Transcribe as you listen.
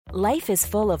Life is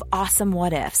full of awesome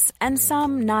what-ifs, and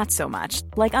some not so much,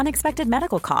 like unexpected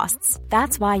medical costs.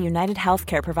 That's why United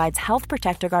Healthcare provides Health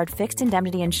Protector Guard fixed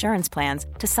indemnity insurance plans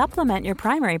to supplement your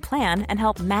primary plan and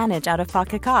help manage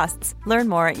out-of-pocket costs. Learn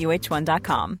more at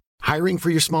uh1.com. Hiring for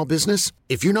your small business?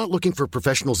 If you're not looking for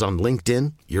professionals on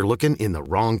LinkedIn, you're looking in the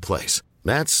wrong place.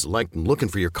 That's like looking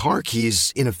for your car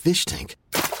keys in a fish tank.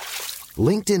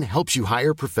 LinkedIn helps you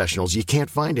hire professionals you can't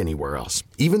find anywhere else,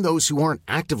 even those who aren't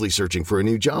actively searching for a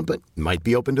new job but might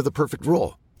be open to the perfect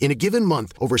role. In a given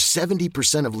month, over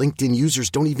 70% of LinkedIn users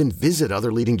don't even visit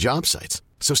other leading job sites.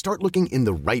 So start looking in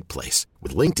the right place.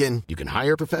 With LinkedIn, you can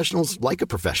hire professionals like a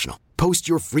professional. Post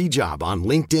your free job on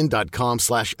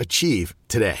linkedin.com/achieve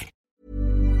today.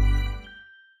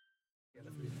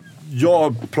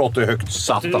 Jag pratar högt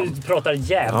satan. Du pratar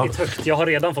jävligt högt. Jag har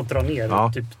redan fått dra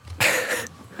ner typ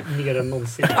mer än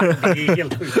någonsin. Det är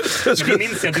helt sjukt. Du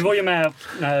minns jag, du var ju med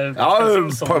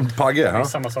när Pagge, ja.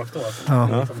 Samma sak då.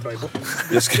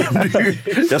 Jag skrev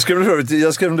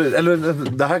eller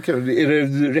det här är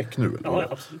det räck nu? Ja,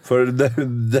 absolut. För det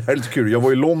här är lite kul. Jag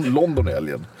var i London i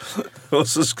helgen. Och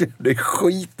så skrev det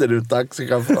skiter ut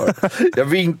taxichaufför. Jag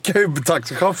vinkar ju på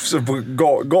taxichauffören på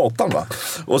gatan, va.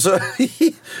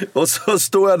 Och så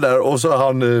står jag där och så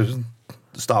han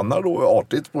stannar då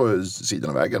artigt på sidan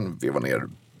av vägen, vevar ner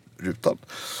rutan.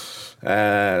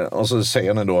 Och så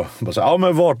säger han då bara så här, ja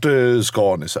men vart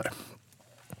ska ni, så här?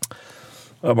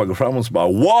 Jag bara går fram och så bara,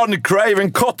 One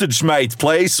Craven Cottage mate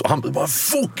place. Och han bara,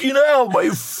 fucking hell,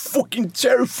 you fucking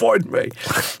terrified me.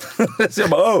 Så jag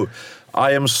bara, oh,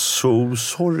 I am so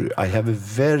sorry, I have a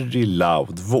very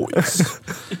loud voice.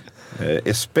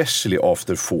 Especially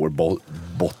after 4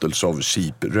 bottles of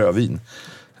cheap rödvin.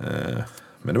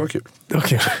 Men det var kul.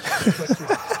 Okej.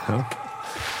 Ja.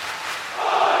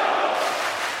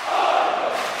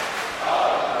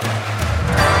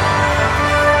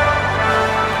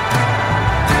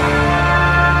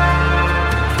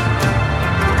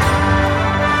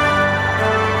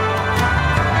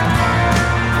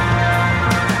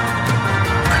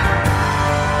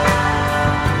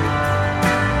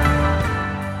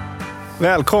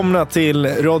 Välkomna till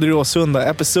Radio Råsunda,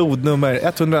 episod nummer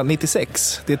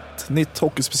 196. Det är ett nytt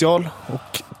hockeyspecial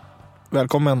och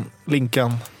välkommen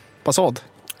Linkan Passad.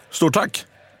 Stort tack.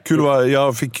 Kul att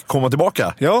jag fick komma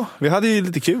tillbaka. Ja, vi hade ju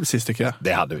lite kul sist, tycker jag.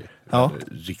 Det hade vi. Ja.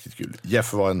 Riktigt kul.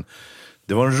 Jeff var en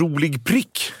rolig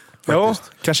prick. Faktiskt. Ja,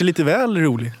 kanske lite väl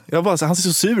rolig. Han ser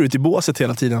så sur ut i båset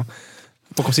hela tiden.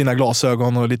 Bakom sina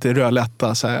glasögon och lite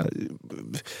rödlätta så här.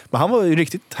 Men han var ju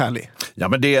riktigt härlig. Ja,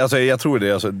 men det, alltså, jag tror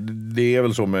det. Alltså, det är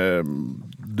väl så med...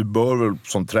 Du bör väl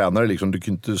som tränare liksom, du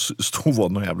kan inte stå och vara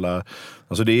någon jävla...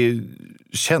 Alltså det är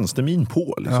tjänstemin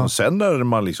på liksom. Ja. Sen när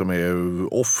man liksom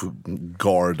är off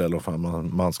guard eller vad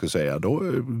man ska säga, då...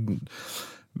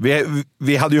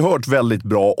 Vi hade ju hört väldigt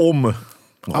bra om honom,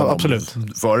 ja, absolut.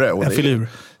 Före. Och en filur.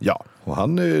 Ja, och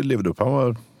han levde upp. Han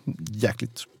var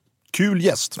jäkligt kul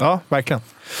gäst. Ja, verkligen.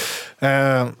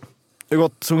 Det har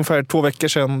gått ungefär 2 veckor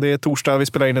sedan. Det är torsdag, vi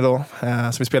spelar in idag.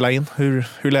 Så vi spelar in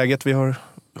hur läget. Vi har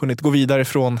hunnit gå vidare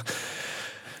från...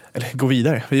 Eller gå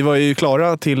vidare. Vi var ju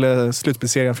klara till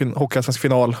slutspelsserien, Hockeyallsvensk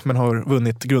final, men har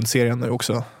vunnit grundserien nu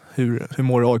också. Hur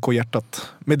mår AIK-hjärtat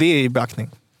med det i beaktning?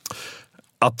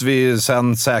 Att vi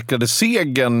sen säkrade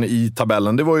segern i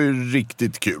tabellen, det var ju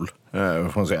riktigt kul,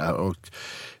 får man säga. Och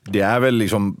det är väl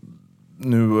liksom...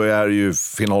 Nu är ju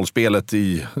finalspelet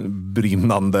i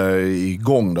brinnande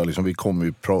igång då, liksom vi kommer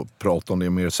ju prata om det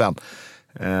mer sen.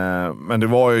 Men det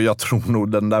var ju, jag tror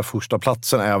nog den där första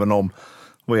platsen, även om,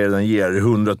 vad är det den ger,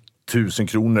 100 000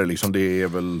 kronor liksom, det är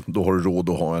väl, då har du råd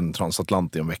att ha en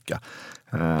transatlant i en vecka.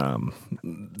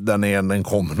 Den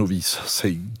kommer nog visa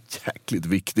sig jäkligt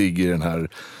viktig i den här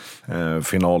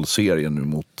finalserien nu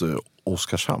mot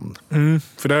Oskarshamn.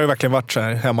 För det har ju verkligen varit så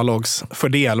här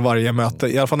hemmalagsfördel varje möte,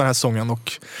 i alla fall den här säsongen,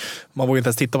 och man vågar inte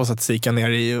ens titta på statistiken ner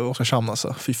i Oskarshamn,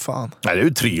 alltså. Fy fan. Nej, det är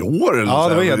ju 3 år eller ja, så.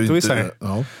 Det var helt så här.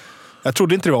 Ja. Jag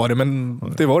trodde inte det var det, men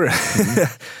det var det.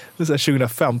 Det är så här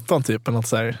 2015 typ, eller något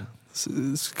så här.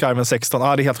 Skarven 16, det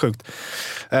är helt sjukt.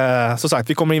 Så sagt,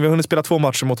 vi har hunnit spela 2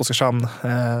 matcher mot Oskarshamn,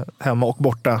 hemma och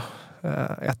borta,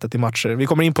 1-1 i matcher. Vi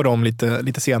kommer in på dem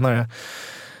lite senare.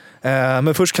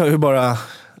 Men först kan vi bara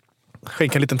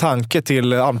skänka en liten tanke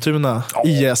till Almtuna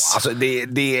IS. Alltså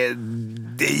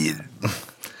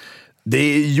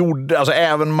det gjorde, alltså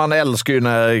även man älskar ju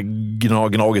när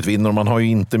Gnaget vinner, och man har ju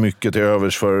inte mycket till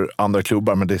övers för andra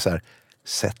klubbar, men det är så här,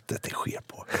 sättet det sker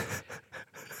på.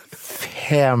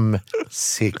 5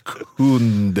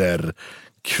 sekunder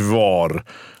kvar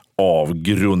av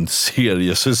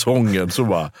grundseriesäsongen, så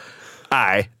bara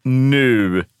nej,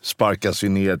 nu sparkas vi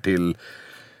ner till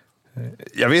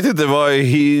Jag vet inte, vad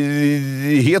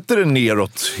heter det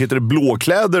neråt? Heter det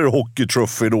blåkläder hockey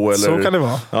trophy då? Eller? Så kan det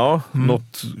vara. Ja,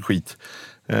 något skit.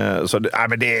 Så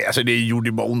det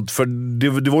gjorde bara ont, för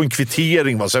det var en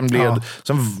kvittering, va? Sen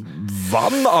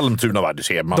vann Almtuna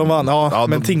världsserien. De vann,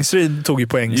 men Tingsryd tog ju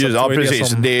poäng. Ja, precis.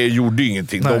 Det gjorde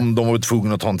ingenting. De var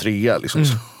tvungna att ta en 3 liksom.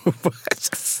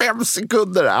 5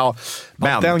 sekunder. Ja.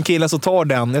 Men den killen som tar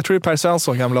den, jag tror det är Per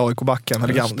Svensson, gamla AIK-backen.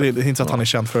 Det är inte så att han är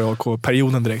känd för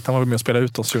AIK-perioden direkt. Han var med och spelade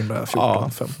ut oss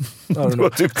 2014.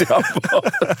 Vad tyckte jag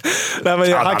var? Nej,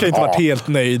 men han kan ju inte varit helt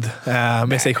nöjd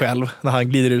med sig själv när han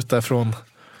glider ut därifrån.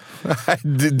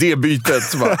 Det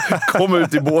bytet kom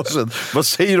ut i båset. Vad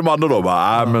säger de andra då?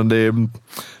 Men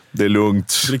det är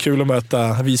lugnt. Det är kul att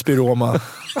möta Visby-Roma.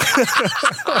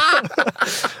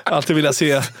 Alltid vilja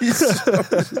se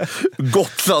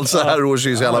Gotland så här års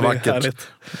är så jävla vackert. Härligt.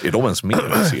 Är de ens med i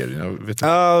den serien? Jag vet inte.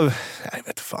 Jag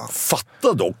vet fan.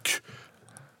 Fatta dock.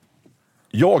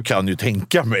 Jag kan ju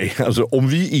tänka mig, alltså, om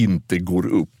vi inte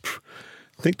går upp,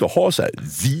 tänk att ha så här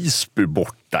Visby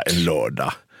borta en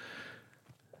lördag.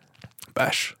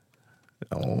 Bärs.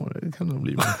 Ja, det kan nog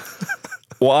bli.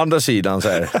 Å andra sidan så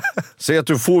här, säg att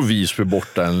du får Visby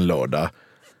borta en lördag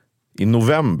i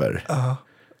november.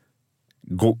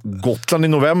 Gotland i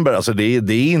november, alltså det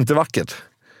är inte vackert.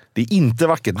 Det är inte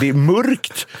vackert. Det är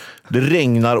mörkt, det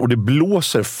regnar och det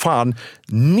blåser fan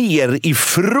ner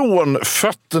ifrån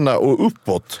fötterna och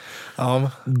uppåt.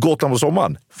 Gotland på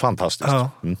sommaren, fantastiskt.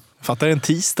 Fattar en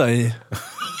tisdag i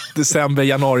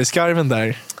december-januari-skarven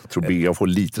där. Jag tror Bea får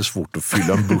lite svårt att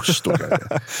fylla en buss då.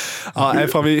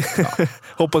 Vi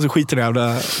hoppas vi skiter i den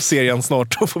jävla serien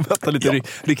snart och får möta lite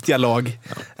riktiga lag.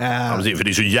 För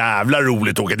det är så jävla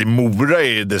roligt att åka till Mora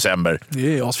i december.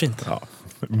 Det är asfint.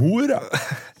 Mora.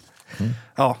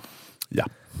 Ja.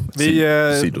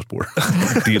 Sidospår.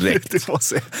 Direkt.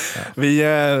 Vi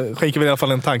skänker väl i alla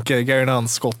fall en tanke. Gary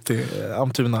Nans skott till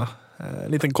Almtuna.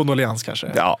 En liten kondoleans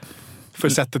kanske. Ja. För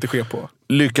sättet det sker på.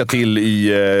 Lycka till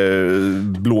i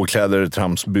blåkläder,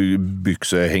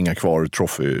 tramsbyxe, hänga kvar,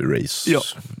 trophy race.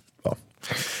 Ja.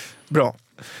 Bra.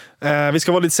 Vi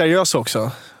ska vara lite seriösa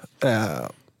också.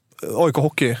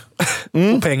 AIK-hockey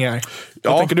och pengar.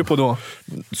 Vad tänker du på då?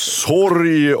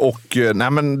 Sorg och...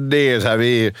 Nej, men det är så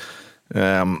här,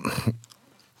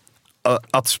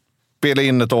 att spela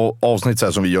in ett avsnitt så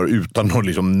här som vi gör utan att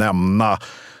liksom nämna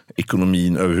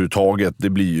ekonomin överhuvudtaget, det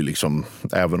blir ju liksom,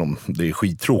 även om det är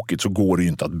skittråkigt så går det ju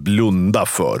inte att blunda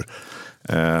för.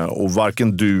 Och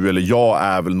varken du eller jag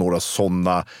är väl några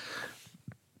sådana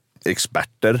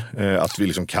experter att vi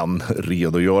liksom kan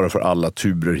redogöra för alla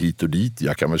turer hit och dit.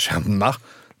 Jag kan väl känna,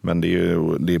 men det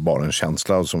är bara en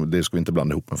känsla, det ska vi inte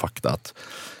blanda ihop med fakta. Att,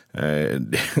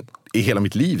 i hela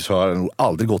mitt liv så har det nog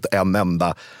aldrig gått en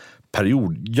enda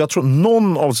period. Jag tror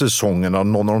någon av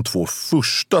de 2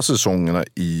 första säsongerna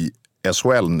i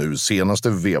SHL nu, senaste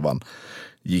vevan,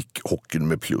 gick hockeyn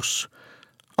med plus.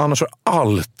 Annars har det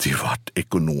alltid varit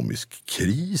ekonomisk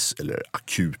kris eller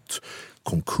akut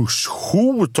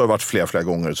konkurshot har varit flera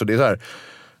gånger. Så det är så här,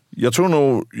 jag tror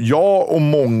nog, jag och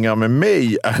många med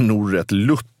mig är nog rätt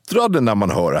luttrade när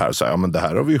man hör det här. Så här, men det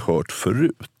här har vi hört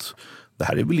förut. Det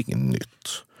här är väl inget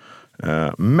nytt.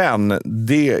 Men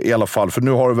det i alla fall, för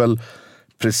nu har det väl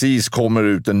precis kommer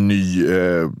ut en ny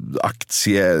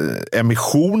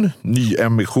aktieemission,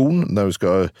 där vi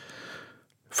ska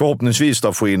förhoppningsvis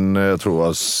då få in, jag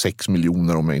tror 6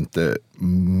 miljoner om jag inte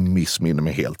missminner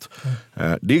mig helt.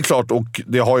 Det är klart, och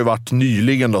det har ju varit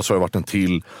nyligen då, så har det varit en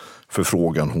till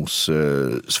förfrågan hos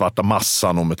Svarta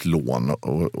Massan om ett lån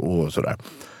och sådär.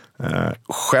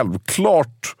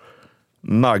 Självklart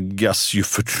naggas ju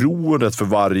förtroendet för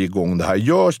varje gång det här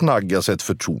görs, naggas ett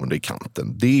förtroende i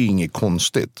kanten. Det är inget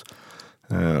konstigt.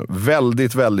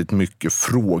 Väldigt, väldigt mycket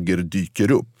frågor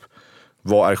dyker upp.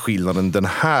 Vad är skillnaden den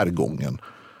här gången?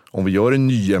 Om vi gör en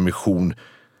ny emission,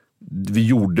 vi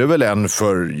gjorde väl en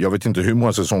för, jag vet inte hur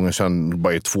många säsonger sedan,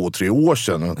 bara 2-3 år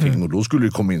sedan och då skulle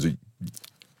det komma in så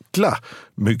jäkla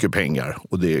mycket pengar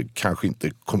och det kanske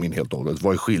inte kom in helt och hållet.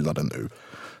 Vad är skillnaden nu?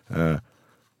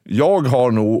 Jag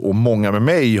har nog, och många med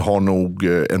mig har nog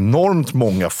enormt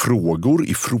många frågor,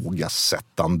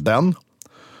 ifrågasättanden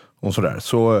och sådär.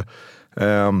 Så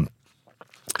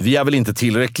vi är väl inte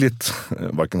tillräckligt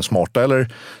varken smarta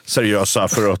eller seriösa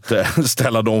för att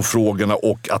ställa de frågorna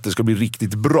och att det ska bli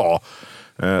riktigt bra.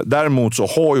 Däremot så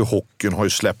har ju hockeyn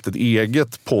släppt ett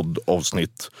eget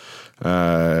poddavsnitt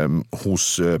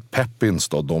hos Peppins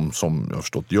då, de som jag har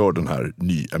förstått gör den här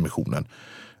nyemissionen.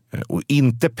 Och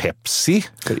inte Pepsi,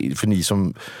 för ni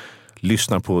som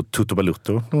lyssnar på Tutto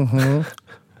Balutto.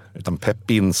 utan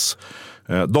Pepins.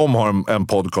 De har en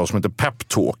podcast som heter Pep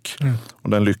Talk. Och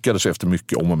den lyckades efter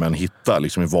mycket om och men hitta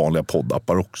liksom i vanliga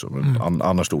poddappar också. Men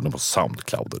annars stod den på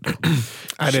Soundcloud.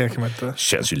 Nej, det kan man inte.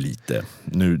 Känns ju lite...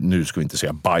 Nu ska vi inte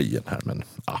säga Bayern här, men...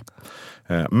 Ja.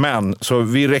 Men så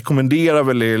vi rekommenderar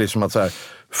väl liksom att så här,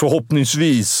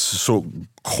 förhoppningsvis så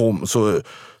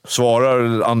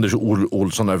svarar Anders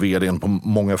Olsson är vdn på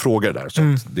många frågor där. Så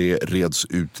att det reds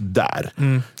ut där.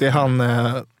 Det är han...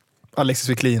 Alexis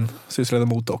Wiklin,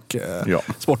 styrelseledamot och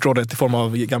sportrådet i form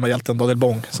av gamla hjälten Daniel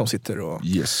Bång som sitter och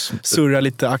surrar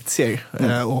lite aktier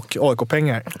och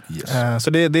AIK-pengar. Så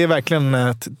det är verkligen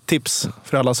ett tips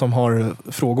för alla som har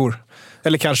frågor.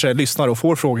 Eller kanske lyssnar och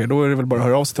får frågor. Då är det väl bara att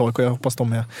höra av sig till AIK. Jag hoppas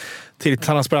de är tillräckligt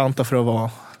transparenta för att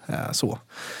vara så.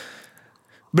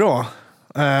 Bra.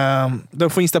 De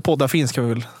får Insta-poddar finns kan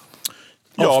vi väl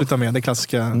avsluta med. Det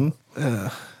klassiska...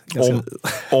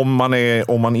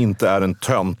 Om man inte är en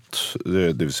tönt,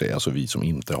 det vill säga alltså vi som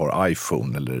inte har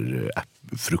iPhone eller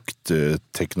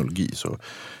fruktteknologi, så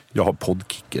jag har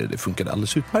Podkicker, det funkar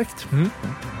alldeles utmärkt.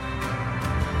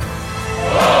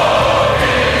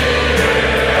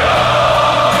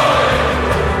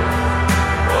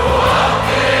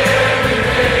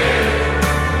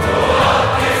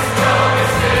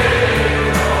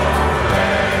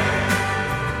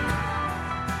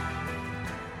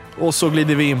 Och så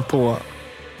glider vi in på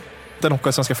den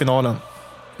hockeyallsvenska finalen.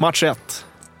 Match 1.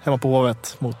 Hemma på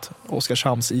Hovet mot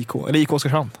Oskarshamns IK. Eller IK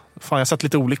Oskarshamn. Fan, jag har sett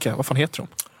lite olika. Vad fan heter de?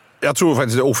 Jag tror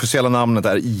faktiskt det officiella namnet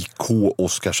är IK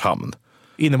Oskarshamn.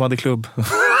 Innebandyklubb.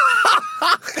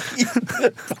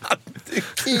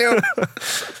 Innebandyklubb.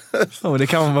 Ja, det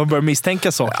kan man börja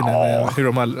misstänka saker. Hur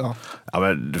de är, ja,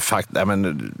 men så här,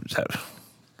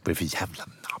 vad är det för jävla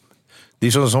namn? Det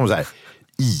är som så här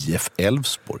IF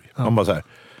Elfsborg. Man bara så här,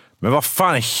 men vad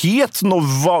fan heter något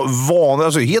vanligt,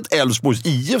 alltså heter Elfsborgs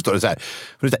IF då? Så här,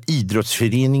 för det här,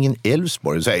 idrottsföreningen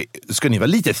Elfsborg. Så här, ska ni vara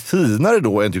lite finare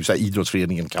då än typ så här,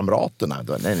 idrottsföreningen Kamraterna?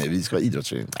 Nej, vi ska vara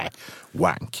idrottsföreningen. Nej,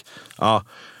 wank. Ja,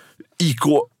 IK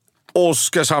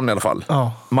Oskarshamn i alla fall.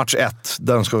 Match 1,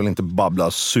 den ska väl inte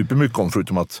babblas supermycket om,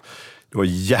 förutom att det var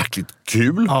jäkligt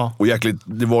kul. Och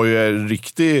det var ju en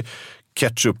riktig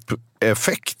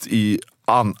ketchup-effekt i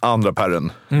andra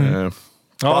perren.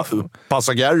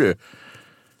 Passa Gary.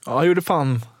 Ja, jag gjorde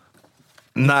fan.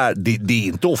 Nej, det är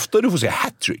inte ofta du får se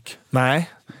hattrick. Nej,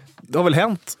 det har väl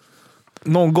hänt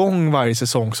någon gång varje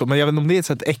säsong. Så, men jag vet inte om det är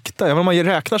så ett äkta. Jag vet inte om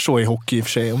man räknar så i hockey i och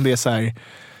för sig. Om det är så här...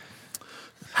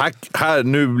 Här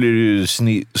nu blir det ju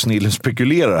snillen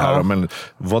spekulerar här. Men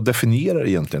vad definierar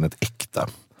egentligen ett äkta?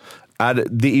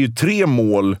 Det är ju 3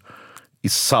 mål i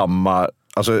samma...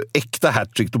 Alltså äkta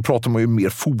hattrick, då pratar man ju mer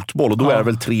fotboll. Och då är det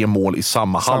väl 3 mål i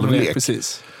samma halvlek.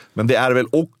 Precis. Men det är väl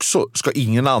också, ska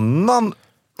ingen annan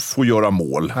få göra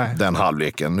mål den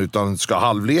halvleken, utan ska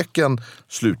halvleken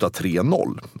sluta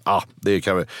 3-0? Det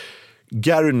kan vi.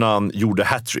 Gary Nunn gjorde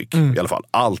hattrick i alla fall.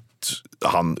 Allt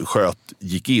han sköt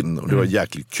gick in och det var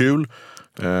jäkligt kul.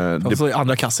 Alltså,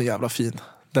 andra kassen är jävla fin.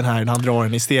 Den här, när han drar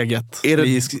den i steget.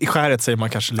 I skäret säger man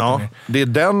kanske lite mer. Det är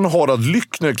den Harald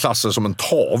Lyckner klassar som en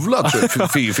tavla,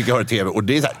 fick jag höra i tv. Och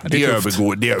det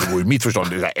övergår mitt förstånd.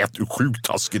 Det är ett sjukt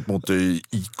taskigt mot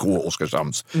IK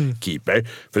Oskarshamns keeper.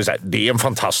 För det är en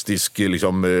fantastisk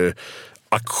liksom,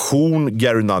 aktion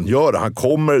Gary Nunn gör. Han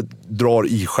kommer, drar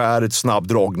i skäret, snabb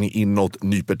dragning inåt,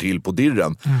 nyper till på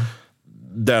dirren.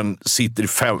 Den sitter i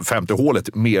femte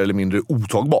hålet, mer eller mindre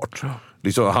otagbart.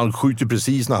 Liksom, han skjuter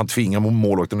precis när han tvingar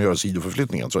målvakten att göra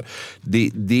sidoförflyttningen. Så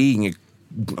det är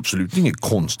absolut inget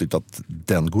konstigt att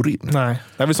den går in. Nej,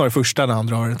 jag vill snarare första när han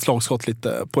drar ett slagskott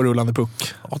lite på rullande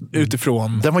puck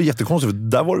utifrån. Den var jättekonstig, för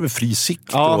där var det väl fri sikt.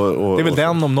 Ja, det är väl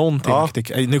den om någonting.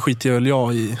 Nu skiter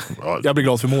jag i... Jag blir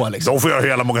glad för mål. Liksom. De får göra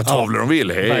hela många tavlor de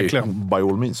vill. Hej, by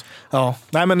all means. Ja,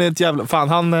 nej men ett jävla...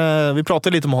 Fan, vi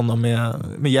pratade lite om honom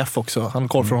med Jeff också. Han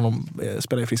koll från honom,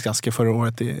 spelade i Frisk Aske förra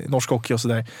året i norsk hockey och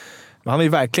sådär. Men han har ju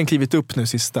verkligen klivit upp nu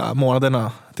sista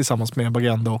månaderna tillsammans med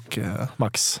Bagenda och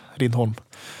Max Rindholm.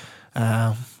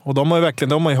 Och de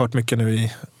har ju hört mycket nu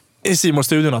i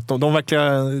C-more-studion att de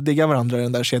verkligen diggar varandra i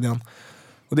den där kedjan.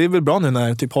 Och det är väl bra nu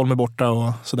när typ Holm är borta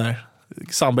och sådär.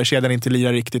 Sandberg-kedjan inte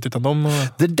lirar riktigt, utan de...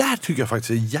 Det där tycker jag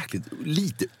faktiskt är jäkligt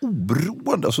lite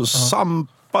oroande. Alltså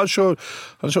Sampa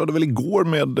körde väl igår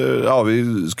med...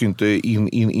 vi ska inte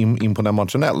in på den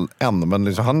matchen än, men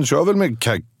liksom, han kör väl med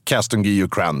Castangi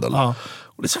och Crandall.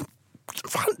 Och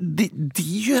det är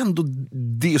ju ändå...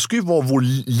 Det ska ju vara vår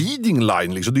leading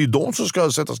line. Liksom. Det är ju de som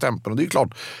ska sätta stämpeln. Och det är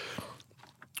klart...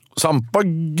 Sampa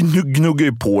gnuggar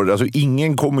ju på det. Alltså,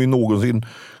 ingen kommer ju någonsin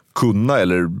kunna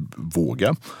eller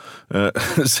våga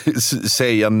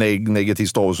säga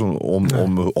negativt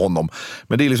om honom.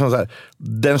 Men det är liksom så här,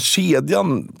 den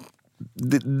kedjan,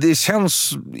 det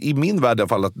känns i min värld i alla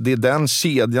fall att det är den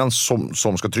kedjan som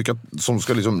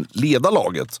ska liksom leda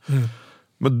laget.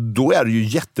 Men då är det ju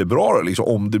jättebra liksom,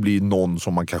 om det blir någon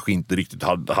som man kanske inte riktigt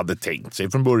hade tänkt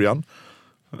sig från början.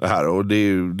 Här, och det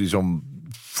är liksom,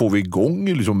 får vi igång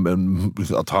liksom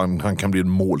att han kan bli en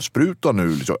målspruta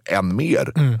nu liksom, än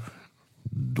mer.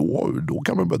 Då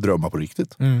kan man börja drömma på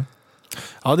riktigt.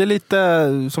 Ja, det är lite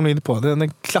som du är inne på.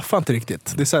 Den klaffar inte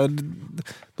riktigt. Det är så här,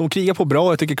 de krigar på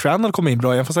bra. Jag tycker Crandall kom in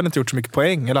bra, även fast han inte gjort så mycket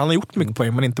poäng. Eller han har gjort mycket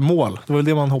poäng, men inte mål. Det var väl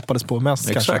det man hoppades på mest.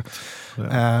 Exakt.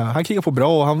 Kanske. Han krigar på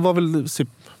bra och han var väl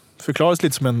förklarades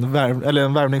lite som en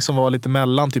värvning som var lite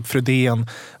mellan typ Frödén,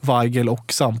 Weigel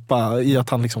och Sampa, i att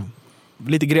han liksom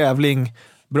lite grävling,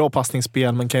 bra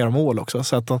passningsspel, men kan göra mål också.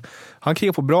 Så att han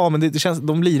krigar på bra, men det känns,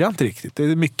 de lirar inte riktigt. Det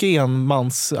är mycket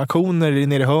enmansaktioner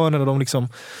nere i hörnen och de liksom,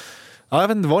 ja, jag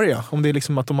vet inte vad det är. Om det är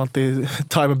liksom att de alltid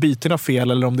tajmar bytena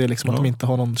fel eller om det är liksom att de inte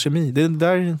har någon kemi. Det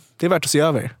är värt att se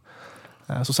över.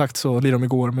 Som sagt så lirade de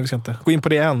igår, men vi ska inte gå in på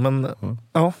det än. Men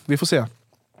ja, vi får se.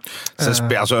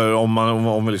 Sen, alltså,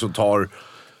 om vi liksom tar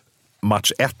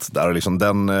match 1 där, liksom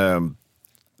den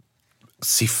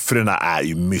siffrorna är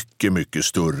ju mycket, mycket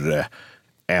större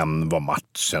än vad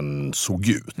matchen såg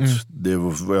ut. Det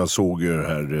var vad jag såg ju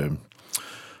här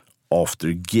after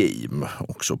game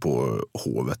också på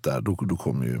Hovet där. Då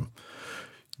kom ju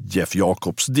Jeff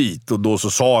Jacobs dit och då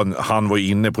så sa han var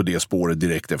inne på det spåret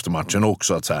direkt efter matchen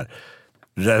också, att så här,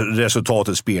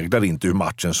 resultatet speglar inte hur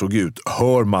matchen såg ut.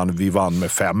 Hör man vi vann med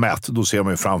 5-1, då ser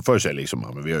man ju framför sig liksom,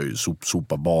 men vi har ju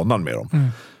sopat banan med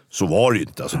dem. Så var det ju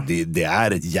inte. Alltså, det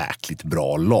är ett jäkligt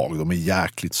bra lag. De är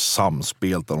jäkligt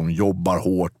samspelta, de jobbar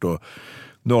hårt och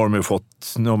nu har de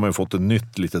ju fått ett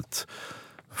nytt litet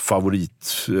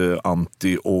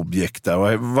favorit-anti-objekt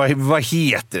där. Vad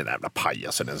heter den jävla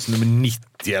pajasen ens? Nummer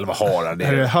 90 eller vad har han?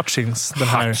 Är det Hutchings?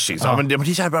 Hutchings. Ja. Men det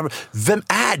är så här, vem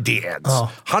är det ens?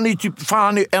 Ja. Han är ju typ,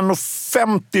 han är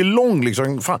 1,50 lång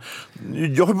liksom. Fan,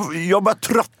 jag bara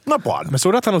tröttna på han. Men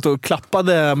såg du att han åt och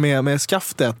klappade med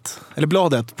skaftet, eller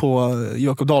bladet på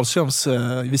Jakob Dahlströms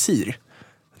visir?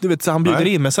 Du vet, han bjuder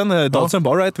in, men sen Dahlström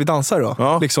bara, right, vi dansar då.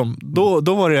 Ja. Liksom,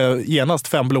 då var det genast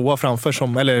 5 blåa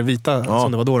framför, eller vita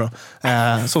som det var då.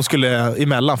 Som skulle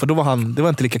emellan, för då var det var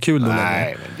inte lika kul då.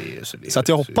 Nej, men det är så att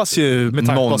jag hoppas ju, med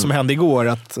tanke på vad som hände igår,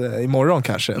 att imorgon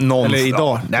kanske, eller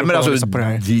idag. Nej, men alltså, det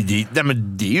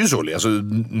är ju så. Alltså,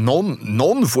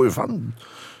 någon får ju fan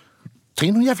ta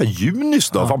in någon jävla Junis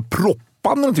då. Fan,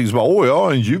 proppa någonting som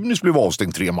bara, en Junis blev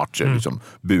avstängd 3 matcher. Liksom,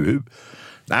 buhu.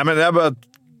 Nej, men jag bara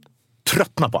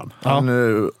tröttna på han.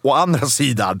 Å andra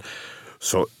sidan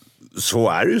så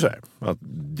är det ju så här att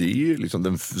det är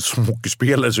liksom som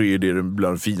hockeyspelare så är det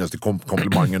bland den finaste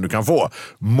komplimangen du kan få.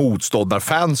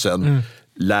 Motståndarfansen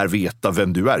lär veta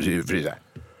vem du är. För det är så här,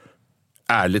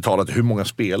 ärligt talat, hur många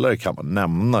spelare kan man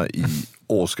nämna i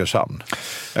Oskarshamn?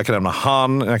 Jag kan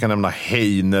nämna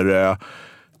Heinerö,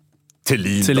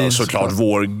 Thelin såklart,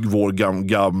 vår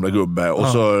gamla gubbe. Och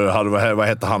så hade, vad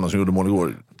hette han som gjorde mål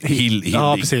igår? Hilding.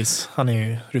 Ja, precis. Han är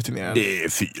ju rutinerad. Det är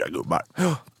 4 gubbar.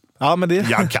 Ja, men det...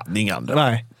 Jag kan inga andra.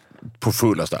 Nej. På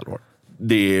fullaste allvar.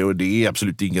 Det är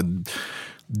absolut ingen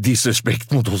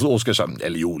disrespekt mot Oskarshamn.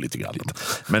 Eller jo, lite grann.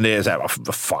 Men det är så här,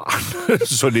 vad fan.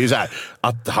 Så det är så här,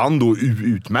 att han då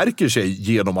utmärker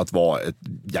sig genom att vara ett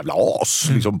jävla as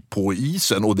liksom, på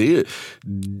isen. Och det är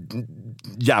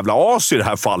jävla as i det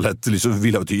här fallet, liksom,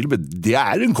 vill jag vara tydlig med. Det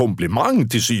är en komplimang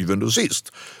till syvende och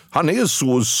sist. Han är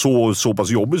så pass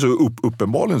jobbig så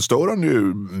uppenbarligen stör han ju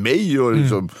mig och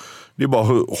liksom, det är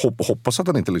bara hoppas att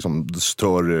han inte liksom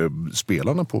stör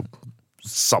spelarna på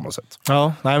samma sätt.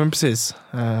 Ja, nej men precis.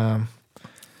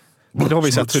 Det har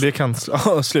vi sett hur det kan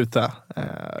sluta.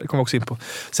 Det kommer också in på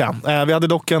sen. Vi hade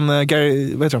dock en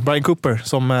Brian Cooper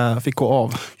som fick gå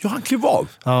av. Ja, han klev av.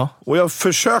 Ja. Och jag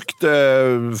försökte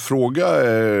fråga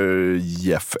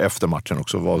Jeff efter matchen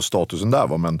också vad statusen där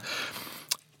var, men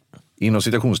inom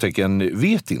citationstecken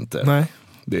vet inte. Nej.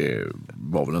 Det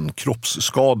var väl en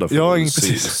kroppsskada för att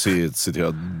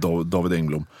citera David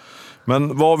Engblom.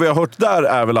 Men vad vi har hört där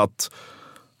är väl att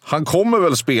han kommer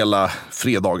väl spela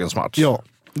fredagens match. Ja,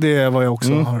 det är vad jag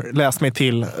också har läst mig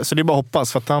till. Så det är bara att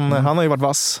hoppas, för att han har ju varit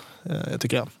vass,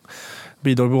 tycker jag.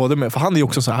 Bidrar både med, för han är ju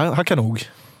också så här, han kan nog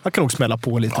smälla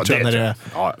på lite, ja,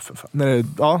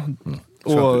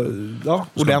 tror jag,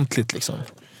 ordentligt liksom.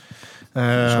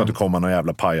 Det ska inte komma någon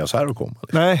jävla pajas här och komma.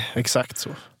 Liksom. Nej, exakt så.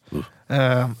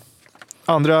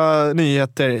 Andra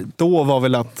nyheter då var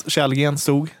väl att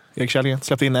Erik Källgren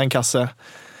släppte in en kasse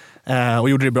och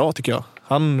gjorde det bra, tycker jag.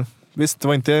 Visst, det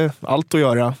var inte allt att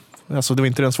göra. Alltså, det var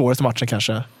inte den svåraste matchen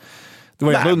kanske. Det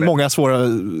var ändå många svåra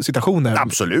situationer.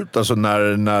 Absolut, alltså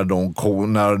när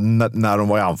de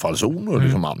var i anfallszon och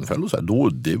liksom anföll och så här, då,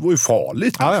 det var ju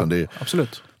farligt. Ja, liksom. det,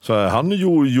 absolut. Så han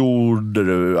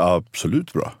gjorde det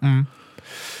absolut bra.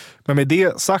 Men med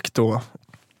det sagt då,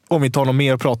 om vi tar något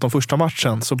mer att prata om första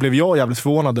matchen, så blev jag jävligt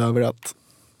förvånad över att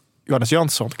Johannes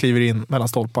Jönsson kliver in mellan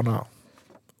stolparna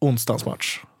onsdagens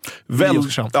match.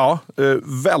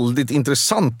 Väldigt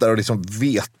intressant där att liksom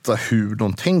veta hur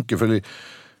de tänker. För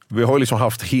vi har ju liksom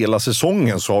haft hela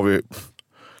säsongen, så har vi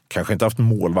kanske inte haft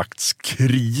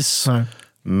målvaktskris. Nej.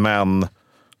 Men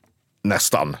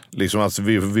nästan. Liksom, alltså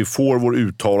vi får vår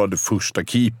uttalade första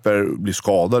keeper bli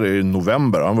skadad i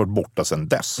november. Han har varit borta sedan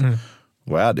dess.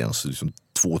 Vad är det ens? Liksom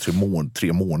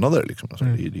 2-3 månader. Liksom. Alltså,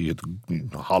 det är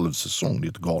en halv säsong. Det är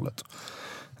inte galet.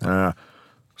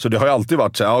 Så det har ju alltid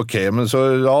varit så här, okej, men så,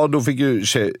 ja, då fick ju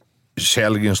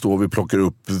Källgren stå och vi plockar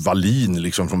upp Wallin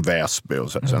liksom från Väsby.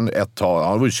 Och sen ett tag,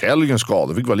 ja, det var ju Källgren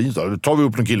skadad, fick Wallin stå. Då tar vi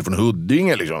upp en kille från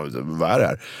Huddinge. Liksom. Vad är det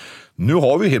här? Nu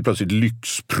har vi helt plötsligt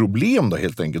lyxproblem då,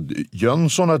 helt enkelt.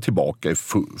 Jönsson är tillbaka i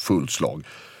fullt slag.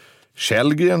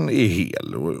 Källgren är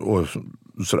hel och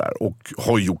sådär. Och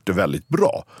har gjort det väldigt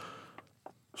bra.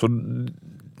 Så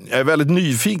jag är väldigt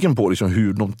nyfiken på liksom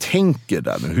hur de tänker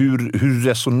där nu. Hur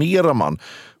resonerar man?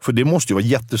 För det måste ju vara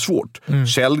jättesvårt.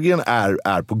 Källgren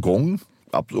är på gång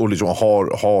och liksom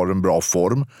har en bra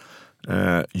form.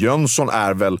 Jönsson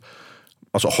är väl,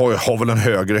 alltså har väl en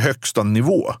högre högsta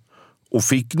nivå. Och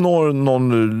fick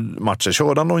någon match,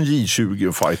 körde någon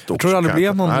J20-fight också. Jag tror aldrig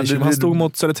blev någon J20. Han stod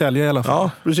mot Södertälje i alla fall.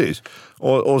 Ja, precis.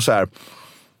 Och så här.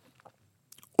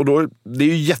 Och då, det är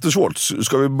ju jättesvårt.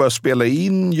 Ska vi börja spela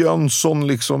in Jönsson?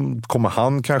 Liksom, kommer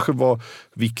han kanske vara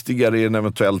viktigare i en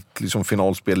eventuellt liksom,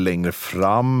 finalspel längre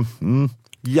fram?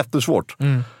 Jättesvårt.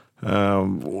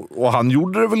 Och han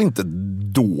gjorde det väl inte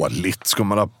dåligt, ska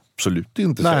man absolut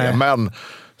inte säga. Men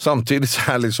samtidigt så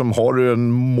här, liksom, har du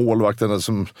en målvakt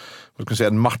som, vad ska jag säga,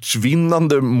 en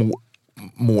matchvinnande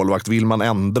målvakt, vill man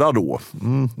ändra då?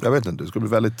 Jag vet inte, det ska bli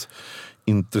väldigt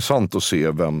intressant att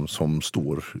se vem som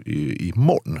står i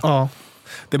morgon. Ja,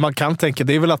 det man kan tänka,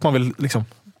 det är väl att man vill liksom,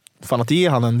 fan att ge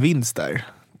han en vinst där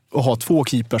och ha 2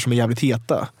 keeper som är jävligt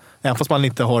heta. Även fast man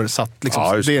inte har satt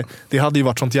liksom, det hade ju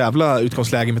varit sånt jävla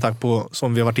utgångsläge med tanke på,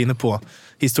 som vi har varit inne på,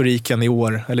 historiken i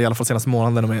år, eller i alla fall senaste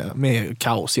månaden med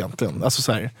kaos egentligen. Alltså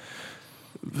så här,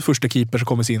 första keeper som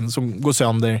kommer in, som går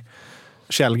sönder.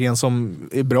 Källgren som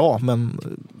är bra, men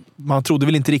man trodde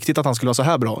väl inte riktigt att han skulle vara så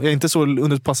här bra. Jag är inte så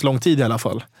under pass lång tid i alla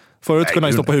fall. Förut kunde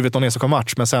han stå på huvudet någon enstaka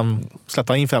match, men sen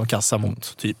släppa in 5 kassar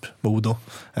mot typ Modo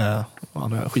och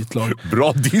andra skitlag.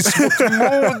 Bra diss mot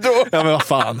Modo! Ja, men vad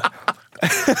fan.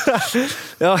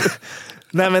 Ja.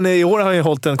 Nej, men i år har han ju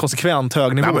hållit en konsekvent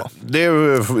hög nivå. Nej, det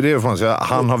är fan så.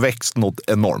 Han har växt något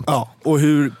enormt. Ja, och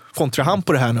hur kontrar han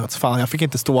på det här nu? Fan, jag fick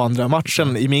inte stå andra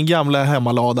matchen i min gamla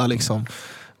hemmalada liksom.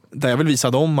 Där jag vill visa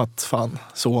dem att fan,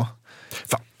 så...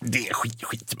 Fan, det är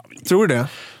skit man vill. Tror du det?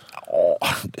 Ja,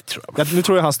 det tror jag. Nu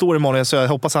tror jag han står i morgon, så jag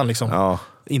hoppas han liksom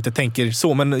inte tänker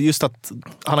så. Men just att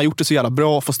han har gjort det så jävla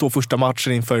bra, får stå första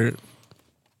matchen inför,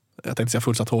 jag tänkte säga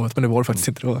fullsatt hovet, men det var det faktiskt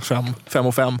inte. Det var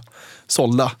 5-5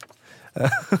 sålda.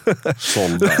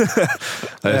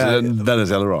 Den är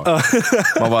så jävla bra.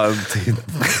 Man bara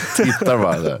tittar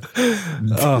bara där.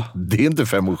 Det är inte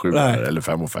 5-7 eller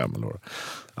 5-5 eller vad.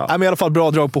 Ja. Nej, men i alla fall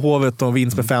bra drag på hovet och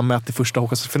vinst med 5-1 i första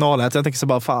HKS-finalen. Jag tänker så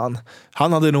bara, fan,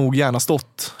 han hade nog gärna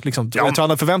stått. Liksom, jag tror han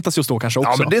hade förväntat sig att stå kanske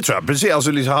också. Ja, men det tror jag. Precis.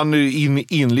 Alltså, liksom, han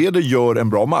inleder, gör en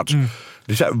bra match.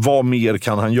 Det är så här, vad mer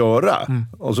kan han göra?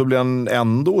 Och så blir han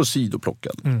ändå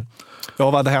sidoplockad. Ja,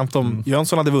 vad hade hänt om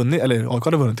Jönsson hade vunnit, eller AIK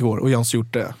hade vunnit igår och Jönsson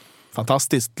gjort det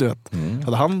fantastiskt.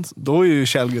 Hade han, då är ju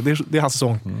Källgren, det är hans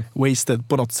säsong wasted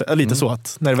på något sätt. Lite så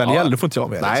att när det väl gäller får inte jag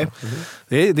med. Nej. Liksom.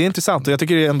 Det är intressant och jag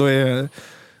tycker det ändå är...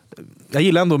 Jag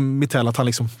gillar ändå Mitell att han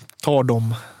liksom tar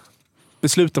de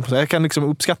besluten på sig. Jag kan liksom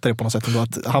uppskatta det på något sätt ändå,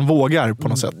 att han vågar på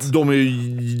något sätt. De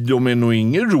är nog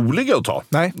inga roliga att ta.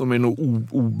 Nej. De är nog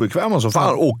obekväma som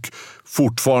fan. Och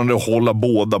fortfarande hålla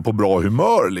båda på bra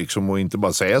humör liksom, och inte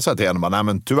bara säga så här till henne, nej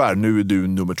men tyvärr, nu är du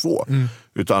nummer 2.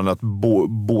 Utan att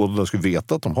båda ska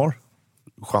veta att de har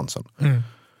chansen.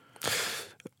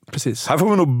 Precis. Här får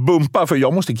vi nog bumpa, för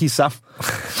jag måste kissa.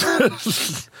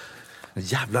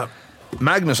 Jävla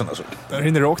Magnusen alltså. Där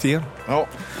hinner rakt igen. Ja,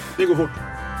 det går fort.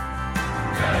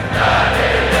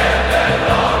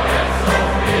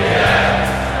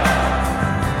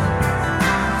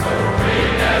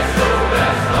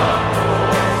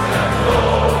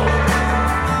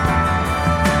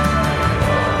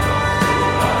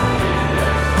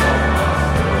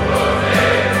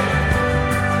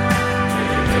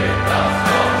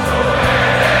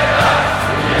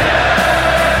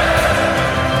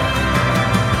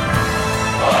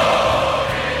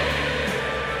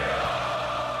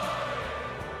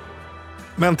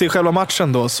 Men till själva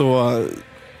matchen då, så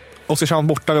Oskarshamn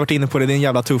borta, vi har varit inne på det är en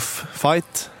jävla tuff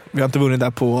fight. Vi har inte vunnit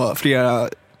där på flera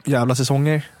jävla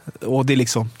säsonger. Och det är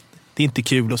liksom, det är inte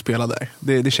kul att spela där.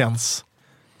 Det känns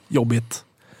jobbigt.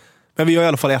 Men vi gör i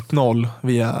alla fall 1-0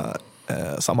 via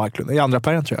Sam Marklund. I andra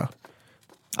perioden tror jag.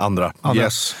 Andra.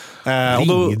 Yes.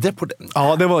 Ringde på den.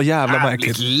 Ja, det var jävla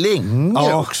märkligt.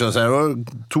 Länge också. Så här,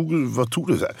 vad tog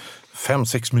det? Så här,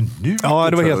 5-6 minuter. Ja,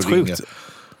 det var helt sjukt.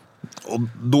 Och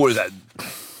då är det där...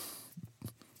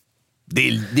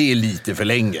 Det är lite för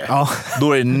länge. Ja.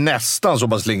 Då är det nästan så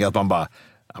pass länge att man bara...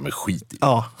 Ja, men skit i.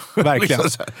 Ja, verkligen.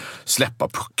 Liksom här, släppa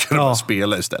pucken och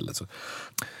spela istället. Så.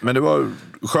 Men det var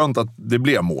skönt att det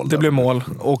blev mål. Det blev mål.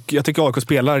 Och jag tycker AIK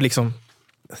spelar liksom...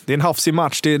 Det är en hafsig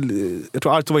match. Jag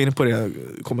tror Arto var inne på det,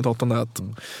 kommentatorn där, att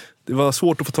det var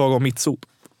svårt att få tag av mittzon.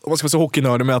 Om man ska vara så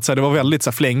hockeynördig med att det var väldigt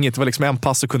så flängigt. Det var liksom en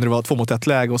pass så kunde det vara 2-mot-1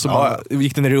 läge och så bara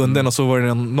gick det ner i runden och så var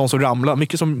det någon som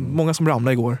ramlade. Många som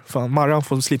ramlade igår. Fan, Marran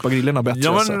får slipa grillerna bättre.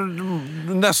 Ja,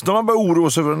 men nästan man bara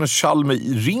oroa sig för en Chalme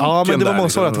i rinken. Ja, men det var många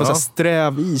liksom. som sa att det var så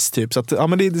sträv is typ. Så att, ja,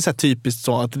 men det är så här typiskt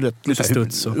så att det är lite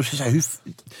studs.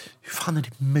 Hur fan är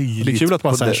det möjligt? Det är kul att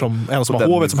man säger som en som har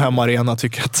Hovet som hemmaarena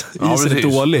tycker att isen är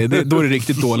dålig. Då är det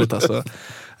riktigt dåligt alltså.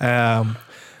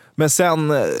 Men sen,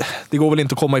 det går väl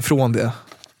inte att komma ifrån det.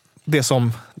 Det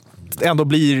som ändå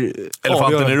blir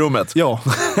elefanten i rummet. Ja.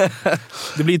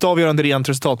 Det blir ett avgörande rent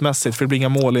resultatmässigt för det blir inga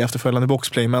mål i efterföljande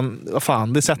boxplay, men vad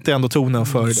fan, det sätter ändå tonen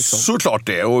för liksom. Såklart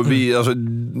det, och vi alltså,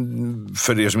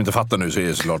 för er som inte fattar nu så är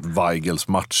det såklart Weigels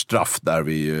matchstraff där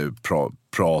vi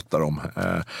pratar om.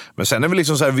 Men sen är vi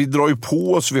liksom så här, vi drar ju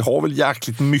på oss, vi har väl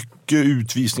jäkligt mycket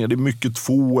utvisningar, det är mycket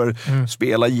tvåor,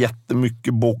 spelar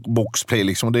jättemycket boxplay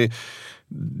liksom, och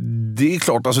det är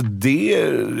klart, alltså det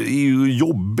är ju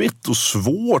jobbigt och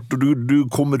svårt och du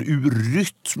kommer ur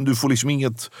rytm, du får liksom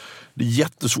inget, det är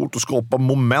jättesvårt att skapa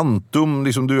momentum,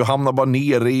 liksom du hamnar bara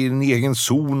nere i en egen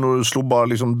zon och slår bara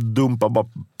liksom, dumpar bara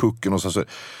pucken och så.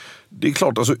 Det är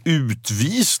klart, alltså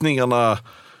utvisningarna,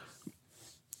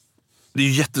 det är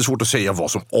jättesvårt att säga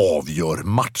vad som avgör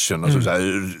matchen. Alltså, så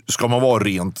här, ska man vara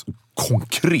rent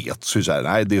konkret så är det så här,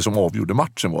 nej, det som avgjorde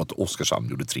matchen var att Oskarshamn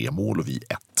gjorde 3 mål och vi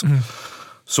 1.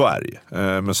 Så är det ju.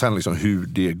 Men sen liksom hur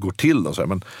det går till då, så här,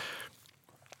 men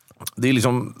det är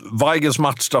liksom Weigels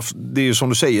matchstraff, det är ju som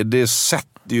du säger, det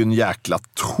sätter ju en jäkla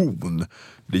ton.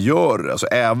 Det gör alltså,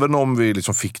 även om vi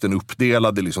liksom fick den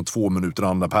uppdelad i liksom 2 minuter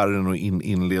andra perren och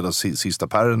inleda sista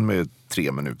perren med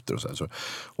 3 minuter och så här, så,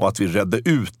 och att vi räddade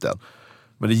ut den.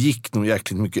 Men det gick nog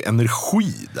jäkligt mycket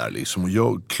energi där liksom, och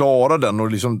jag klarade den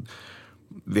och liksom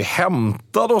vi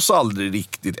hämtade oss aldrig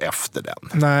riktigt efter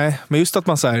den. Nej, men just att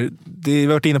man så här, vi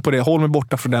har varit inne på det, Holm är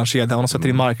borta från den kedjan, han sätter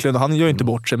in Marklund och han gör inte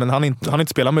bort sig, men han inte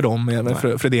spelar med dem, med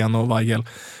Fredén och Weigel.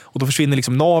 Och då försvinner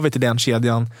liksom navet i den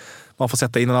kedjan. Man får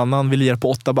sätta in en annan, vi lirar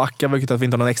på 8 backar, vilket att vi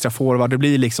inte har någon extra forward. Det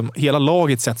blir liksom, hela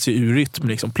laget sätts ju ur rytm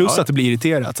liksom. Plus att det blir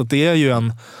irriterat. Så det är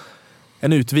ju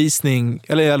en utvisning,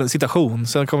 eller en situation.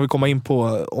 Sen kan vi komma in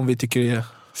på om vi tycker det är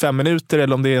 5 minuter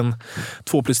eller om det är en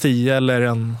 2+10 eller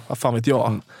en, vad fan vet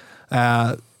jag.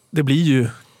 Det blir ju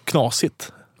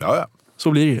knasigt. Ja.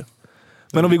 Så blir det ju.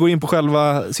 Men om vi går in på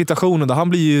själva situationen då, han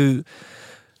blir ju...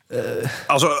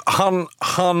 Alltså,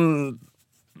 han...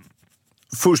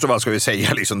 Först av allt ska vi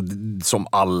säga liksom, som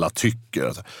alla tycker.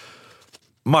 Alltså,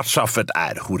 matchstraffet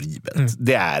är horribelt.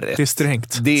 Det är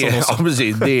strängt. Ja,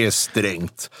 precis. Det är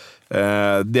strängt.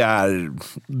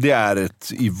 Det är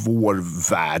ett, i vår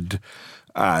värld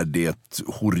är det ett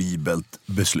horribelt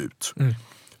beslut.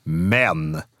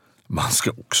 Men man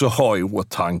ska också ha i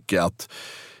åtanke att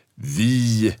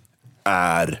vi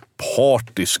är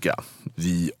partiska.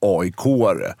 Vi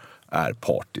AIK-are är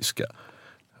partiska.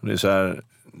 Det är så här,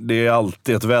 det är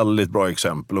alltid ett väldigt bra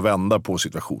exempel att vända på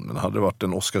situationen. Hade det varit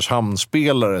en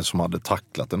Oskarshamn-spelare som hade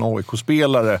tacklat en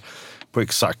AIK-spelare på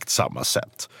exakt samma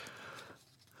sätt.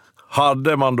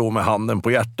 Hade man då med handen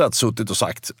på hjärtat suttit och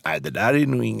sagt, nej, det där är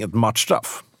nog inget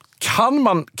matchstraff. Kan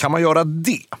man göra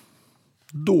det,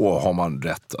 då har man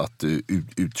rätt att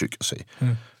uttrycka sig.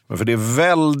 Men för det är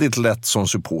väldigt lätt som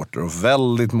supporter, och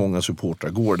väldigt många supportrar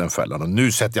går den fällan. Och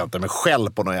nu sätter jag inte mig själv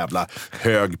på någon jävla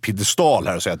hög piedestal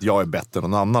här och säger att jag är bättre än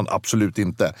någon annan. Absolut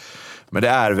inte. Men det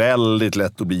är väldigt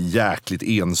lätt att bli jäkligt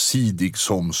ensidig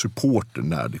som supporter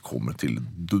när det kommer till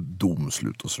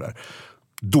domslut och sådär.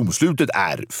 Domslutet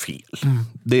är fel.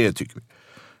 Det tycker vi.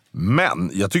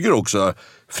 Men jag tycker också att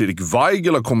Fredrik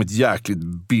Weigel har kommit jäkligt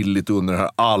billigt under det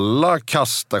här. Alla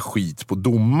kastar skit på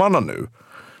domarna nu.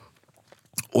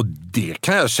 Och det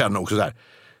kan jag känna också så här.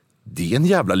 Det är en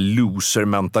jävla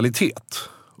loser-mentalitet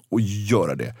att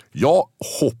göra det. Jag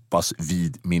hoppas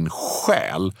vid min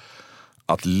själ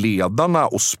att ledarna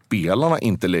och spelarna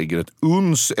inte lägger ett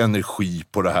uns energi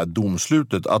på det här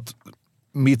domslutet. Att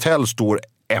Mittell står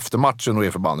efter matchen och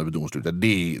är förbannad över domslutet,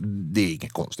 det är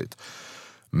inget konstigt.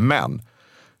 Men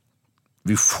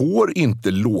vi får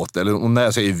inte låta, eller när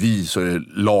jag säger vi så är det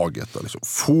laget, alltså,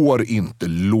 får inte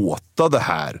låta det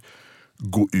här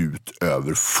gå ut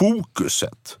över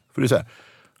fokuset. För det är så här,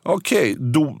 okej,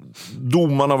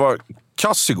 domarna var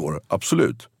kass igår,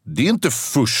 absolut. Det är inte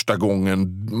första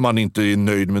gången man inte är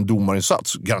nöjd med en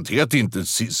domarinsats. Garanterat inte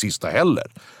sista heller.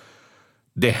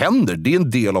 Det händer, det är en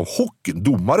del av hockeyn.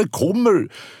 Domare kommer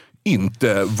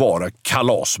inte vara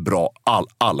kalasbra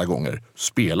alla gånger.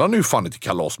 Spelarna är ju fan inte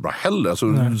kalasbra heller. Alltså,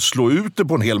 slå ut det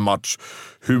på en hel match.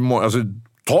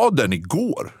 Ta den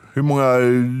igår. Hur många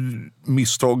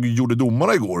misstag gjorde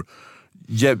domarna igår?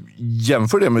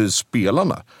 Jämför det med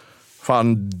spelarna.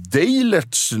 Fan,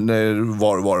 Dejlerts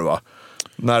var det va?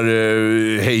 När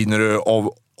Heiner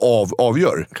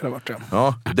avgör. Kan det varit det?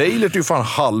 Ja, Deilert är ju fan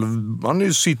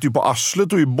han sitter ju på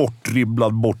arslet och är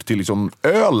bortdribblad bort till liksom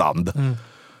Öland.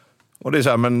 Och det är så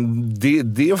här, men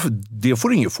det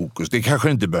får ingen fokus. Det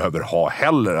kanske inte behöver ha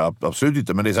heller, absolut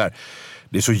inte. Men det är så här,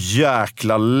 det är så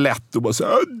jäkla lätt att bara säga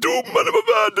domarna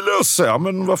var värdelösa. Ja,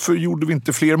 men varför gjorde vi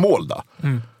inte fler mål då?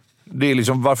 Det är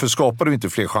liksom, varför skapade vi inte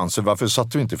fler chanser? Varför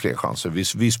satte vi inte fler chanser?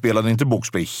 Vi spelade inte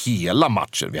boxplay hela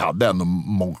matchen. Vi hade ändå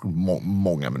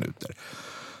många minuter.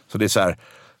 Så det är så här,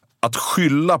 att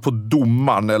skylla på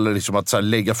domaren eller liksom att så här,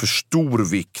 lägga för stor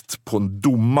vikt på en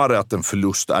domare att en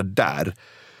förlust är där.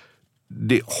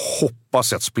 Det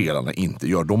hoppas jag att spelarna inte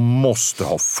gör. De måste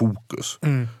ha fokus.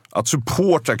 Att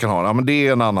supportrar kan ha det, ja, men det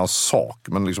är en annan sak.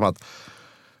 Men liksom att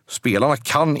spelarna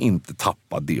kan inte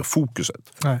tappa det fokuset.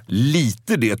 Nej.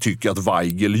 Lite det tycker jag att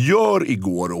Weigel gör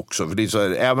igår också. För det är så här,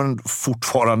 även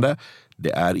fortfarande,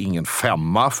 det är ingen 5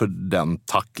 för den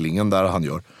tacklingen där han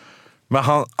gör. Men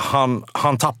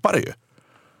han tappar det ju.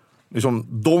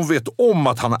 Liksom, de vet om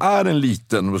att han är en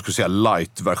liten, vad ska jag säga,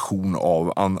 light-version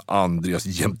av Andreas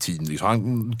Jämtin. Liksom.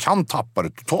 Han kan tappa det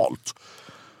totalt.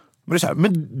 Men det är så här,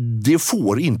 men det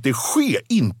får inte ske.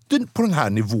 Inte på den här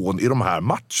nivån i de här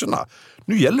matcherna.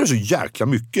 Nu gäller det så jäkla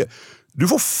mycket. Du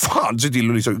får fan se till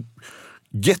att liksom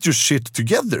get your shit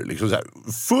together. Liksom så här,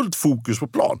 fullt fokus på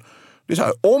plan. Det är så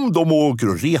här, om de åker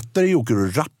och retar dig, åker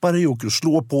och rappar dig, åker och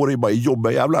slår på dig, bara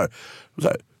jobbar jävlar. Så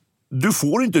här, du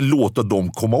får inte låta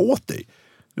dem komma åt dig.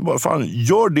 Det är bara, fan,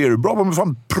 gör det du är bra på, men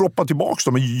fan proppa tillbaka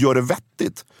dem och gör det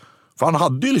vettigt. För han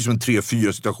hade ju liksom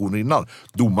 3-4 situationer innan.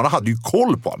 Domarna hade ju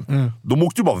koll på han. De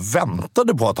åkte ju bara och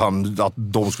väntade på att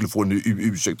de skulle få en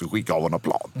ursäkt och skicka av honom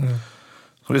plan.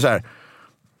 Så det är så här,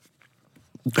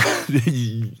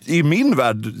 i min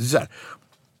värld så här,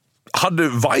 hade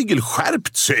Weigel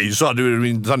skärpt sig så hade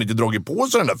han inte dragit på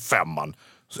sig den där 5.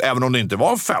 Även om det inte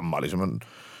var en 5 liksom. Men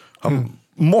han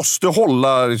måste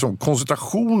hålla liksom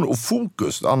koncentration och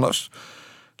fokus. Annars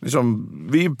liksom,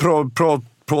 vi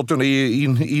pratade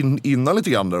innan lite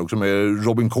grann där också med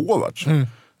Robin Kovacs.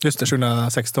 Just det,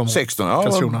 2016. 16,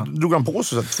 ja. Drog han på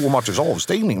sig 2 matchers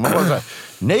avstängning. Man bara så här,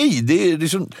 nej, det är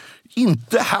liksom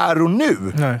inte här och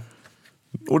nu. Nej.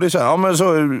 Och det är så här, ja men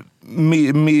så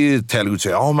med Telgut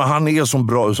säger, ja men han är som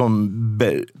bra som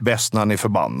bäst när han är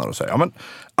förbannad och så här. Ja men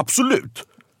absolut.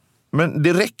 Men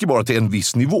det räcker bara till en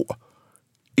viss nivå.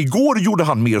 Igår gjorde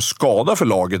han mer skada för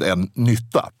laget än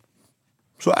nytta.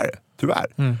 Så är det,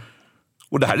 tyvärr.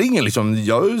 Och det här är ingen liksom,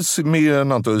 jag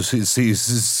menar inte att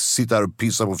sitta här och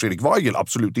pissa på Fredrik Weigel,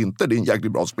 absolut inte. Det är en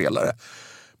jäkligt bra spelare.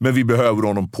 Men vi behöver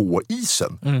honom på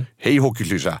isen. Hej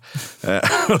hockeyklyscha.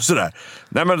 Och sådär.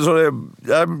 Nej, men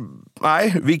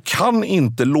nej, vi kan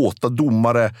inte låta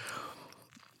domare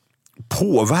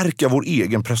påverka vår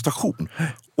egen prestation.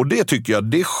 Och det tycker jag,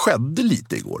 det skedde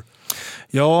lite igår.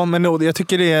 Ja, men jag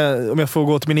tycker det, om jag får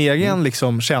gå till min egen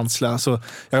liksom, känsla, så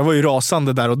jag var ju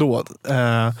rasande där och då.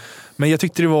 Men jag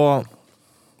tyckte det var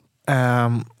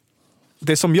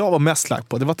det som jag var mest lagt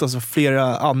på, det var alltså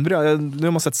flera andra, nu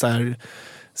har man sett så här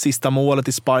sista målet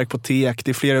i spark på tek,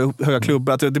 det är flera höga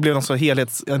klubbar, att det blev någon sån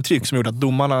helhetsintryck som gjorde att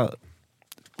domarna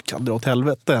kan dra åt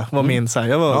helvete, var min så här,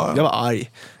 jag var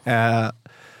arg.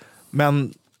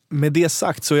 Men med det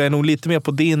sagt så är jag nog lite mer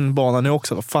på din bana nu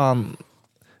också. Fan,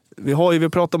 vi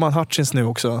pratar om Hutchins nu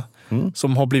också,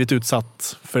 som har blivit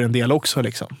utsatt för en del också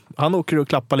liksom. Han åker och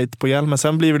klappar lite på hjälmen, men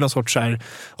sen blir det någon sorts så här,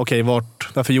 okej,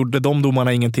 varför gjorde de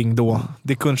domarna ingenting då?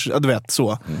 Det kunde, du vet,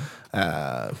 så.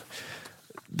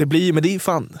 Det blir, men det är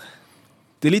fan,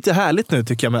 det är lite härligt nu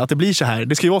tycker jag, att det blir så här.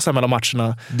 Det ska ju vara så här mellan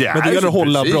matcherna, men det gäller att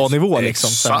hålla bra nivå liksom.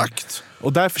 Exakt.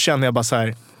 Och därför känner jag bara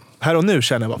så här och nu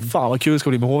känner jag bara, fan vad kul det ska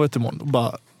bli med Hovet imorgon. Och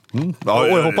bara Och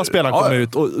jag hoppas spelaren kommer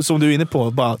ut och som du är inne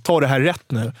på, bara ta det här rätt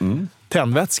nu.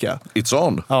 Tändvätska. It's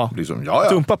on. Ja. Liksom.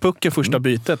 Dumpa pucken första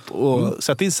bytet och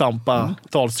sätt in Sampa,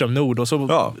 Dahlström Nord och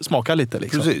så smaka lite.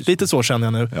 Liksom. Lite så känner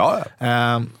jag nu.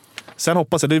 Sen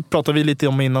hoppas jag, det pratade vi lite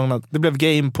om innan, att det blev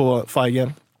game på Feigl.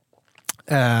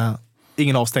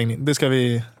 Ingen avstängning. Det ska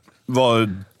vi...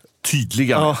 Var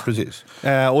tydliga med, precis.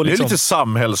 Och det är lite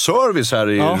samhällsservice här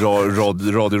i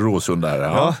Radio Råsund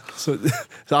där. Så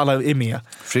alla är med.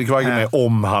 Fredrik Weigl är med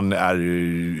om han är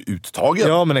uttagen.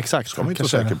 Ja, men exakt. Ska man inte vara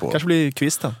säker på. Kanske blir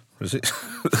kvisten. Precis.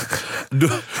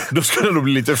 Då skulle jag nog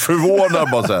bli lite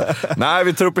förvånad. Bara så här. Nej,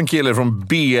 vi tar upp en kille från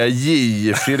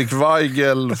BJ. Fredrik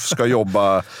Weigl ska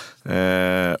jobba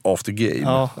after game.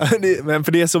 Ja, men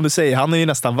för det som du säger, han är ju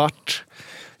nästan vart...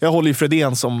 Jag håller ju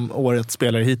Fredén som årets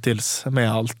spelare hittills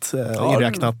med allt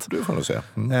inräknat. Det får jag säga.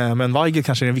 Men Weigl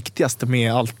kanske är den viktigaste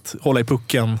med allt. Hålla i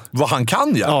pucken. Vad han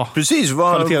kan, precis.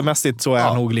 Kvalitetsmässigt så är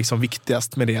han nog liksom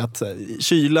viktigast med det. Att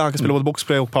kyla, han kan spela både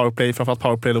boxplay och powerplay. Framförallt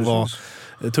powerplay och vara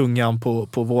tungan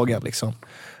på vågen. Liksom.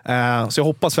 Så jag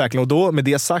hoppas verkligen. Och då med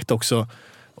det sagt också,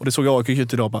 och det såg jag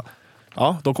ut idag, bara,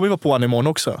 de kommer ju vara på han imorgon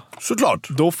också. Såklart.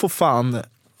 Då får fan,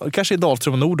 kanske i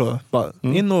Dahlström och Nord då, bara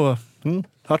in och...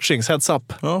 Hutchings, heads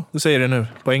up. Du säger det nu.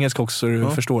 På engelska också så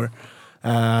du förstår.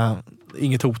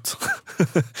 Inget hot.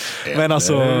 Men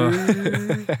alltså...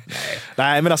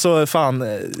 Nej, men alltså fan...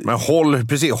 Men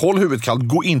håll huvudet kallt.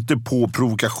 Gå inte på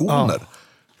provokationer.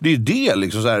 Det är det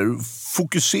liksom så här.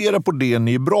 Fokusera på det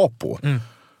ni är bra på.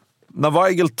 När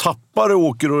Weigl tappar och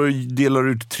åker och delar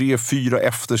ut 3-4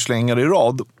 efterslängar i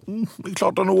rad, det är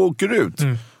klart han åker ut.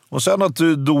 Och sen att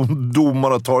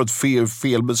domarna tar ett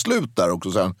felbeslut där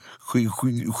också, sen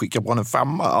skicka på en 5,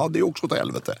 det är också åt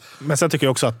helvete. Men sen tycker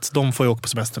jag också att de får ju åka på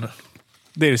semester nu.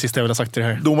 Det är det sista jag vill ha sagt till det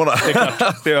här. Domarna. Det är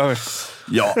klart, det gör vi.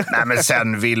 Ja, nej, men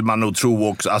sen vill man nog tro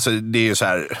också, alltså det är ju så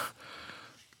här...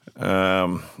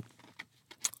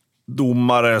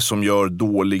 domare som gör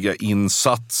dåliga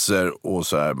insatser och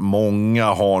så här, många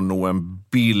har nog en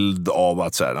bild av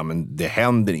att så här, men det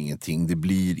händer ingenting, det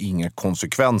blir inga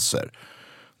konsekvenser.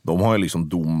 De har ju liksom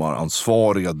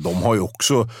domaransvariga, de har ju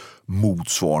också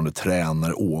motsvarande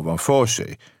tränare ovanför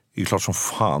sig. Det är klart som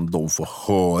fan de får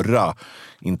höra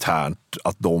internt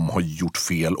att de har gjort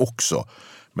fel också.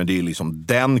 Men det är liksom,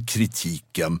 den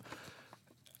kritiken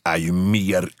är ju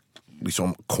mer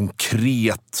liksom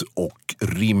konkret och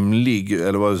rimlig,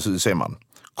 eller vad säger man?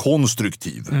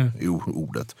 Konstruktiv i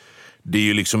ordet. Det är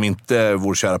ju liksom inte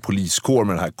vår kära poliskår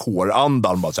med den här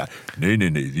kårandan bara så här, nej,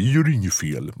 vi gör inget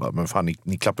fel. Men fan,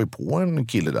 ni klappar ju på en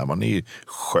kille där, ni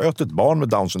sköt ett barn med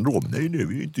Down syndrom. Nej, vi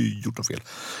har inte gjort något fel.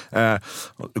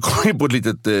 Kom in på ett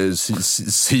litet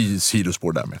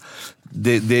sidospår där med.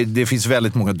 Det finns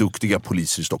väldigt många duktiga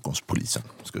poliser i Stockholmspolisen,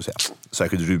 ska jag säga.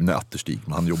 Särskilt Rune Atterstig,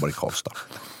 men han jobbar i Karlstad.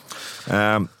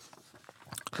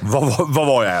 Vad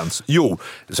var jag ens? Jo,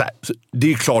 så här,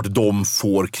 det är klart de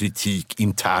får kritik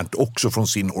internt också från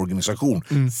sin organisation.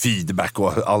 Feedback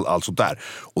och allt sånt där.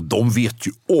 Och de vet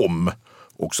ju om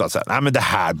också att så här, nej, men det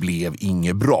här blev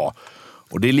inget bra.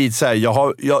 Och det är lite så här,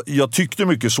 jag tyckte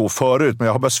mycket så förut, men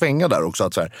jag har börjat svänga där också.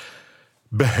 Att så här,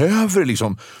 behöver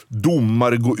liksom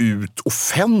domare gå ut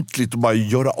offentligt och bara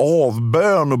göra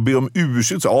avbön och be om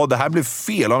ursäkt? Ja, det här blev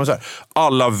fel. Så här,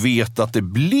 alla vet att det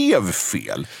blev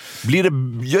fel.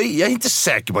 Jag är inte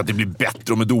säker på att det blir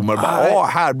bättre om en domare bara,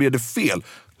 här blev det fel.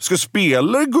 Ska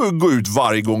spelare gå ut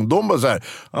varje gång? De bara så här,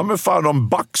 men fan, en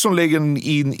back som lägger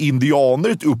in indianer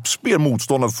ett uppspel,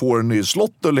 motståndaren får den i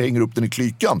slott eller hänger upp den i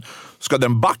klykan. Ska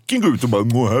den backen gå ut och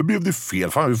bara, här blev det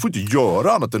fel. Fan, vi får inte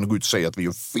göra annat än att gå ut och säga att vi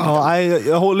gör fel. Ja,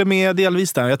 jag håller med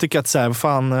delvis där. Jag tycker att så här,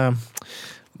 fan,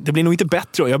 det blir nog inte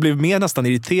bättre. Jag blir mer nästan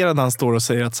irriterad när han står och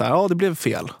säger att så här, det blev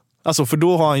fel. Alltså, för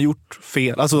då har han gjort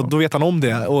fel. Alltså, då vet han om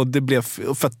det. Och det blev,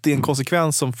 för att det är en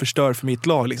konsekvens som förstör för mitt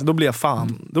lag. Liksom. Då blir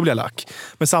jag lack.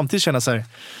 Men samtidigt känner jag så här,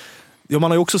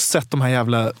 man har ju också sett de här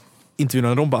jävla intervjuerna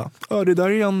där de bara, det där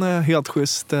är en helt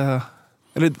schysst...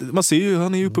 Eller man ser ju,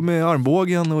 han är ju uppe med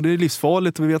armbågen och det är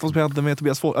livsfarligt och vi vet vad som händer med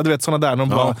Tobias Fågel. Du vet, sådana där, när de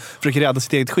bara försöker rädda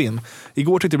sitt eget skinn.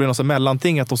 Igår tyckte det blev något så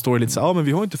mellanting att de står lite så men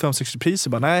vi har inte 5-6 priser.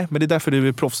 Bara, nej, men det är därför du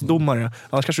är proffsdomare.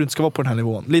 Annars kanske du inte ska vara på den här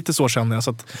nivån. Lite så känner jag.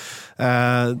 Så att,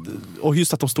 och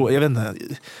just att de står, jag vet inte,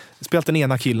 spelat den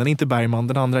ena killen, inte Bergman,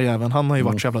 den andra jäveln. Han har ju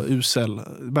varit så jävla usel.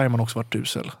 Bergman har också varit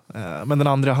usel. Men den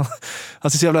andra,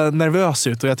 han ser så jävla nervös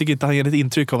ut och jag tycker inte han ger ett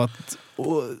intryck av att...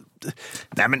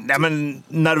 Nej men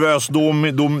nervös,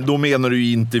 då menar du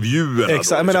i intervjuerna.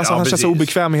 Exakt, men alltså, han känns så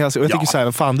obekväm i hela sig. Och jag tycker så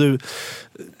här, fan du...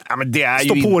 Ja, men det är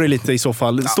Stå ju på dig lite i så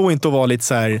fall. Stå inte och vara lite,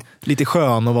 så här, lite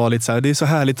skön och vara lite så här. Det är så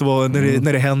härligt att vara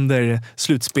när det händer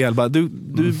slutspel. Bara, du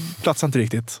platsar inte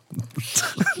riktigt.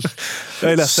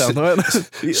 Jag är ledsen.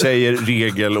 Säger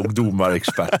regel- och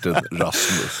domarexperten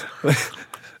Rasmus.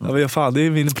 Ja, men fan, det är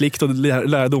min plikt att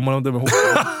lära domarna om det med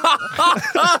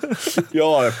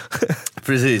Ja,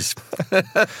 precis.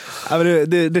 Ja, men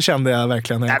det kände jag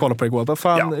verkligen när jag kollade på det igår.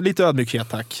 Fan, lite ödmjukhet,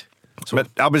 tack. Men,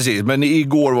 ja, precis. Men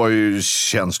igår var ju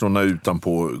känslorna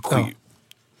utanpå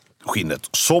skinnet.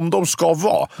 Som de ska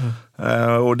vara.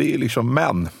 Och det är liksom,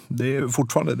 men det är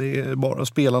fortfarande det är bara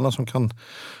spelarna som kan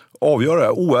avgöra.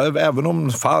 Även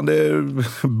om fan det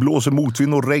blåser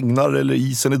motvind och regnar eller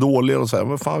isen är dålig och så här,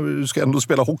 men fan, vi ska ändå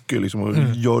spela hockey liksom, och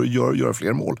göra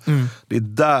fler mål. Det är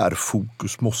där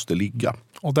fokus måste ligga.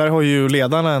 Och där har ju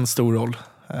ledarna en stor roll.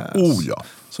 Ja.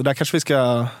 Så där kanske vi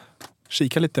ska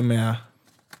kika lite med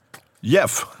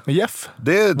Jeff.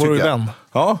 Det tycker jag. Vän.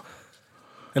 Ja.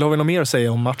 Eller har vi något mer att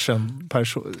säga om matchen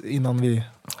innan vi...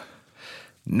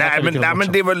 Nej, men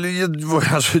det är väl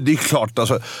alltså, det är klart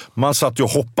alltså, man satt ju och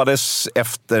hoppades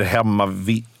efter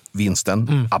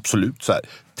hemmavinsten, absolut så här.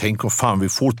 Tänk om fan vi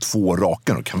får 2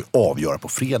 raka, då kan vi avgöra på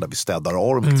fredag, vi städar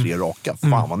av med 3 raka,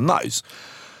 fan vad nice.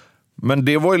 Men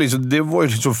det var ju liksom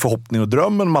förhoppning och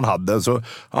drömmen man hade, så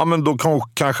ja, men då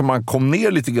kanske man kom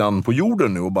ner lite grann på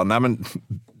jorden nu och bara nej men,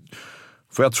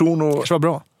 för jag tror nog det var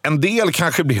bra. En del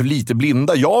kanske blev lite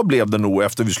blinda. Jag blev det nog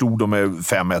efter vi slog dem med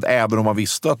 5-1. Även om man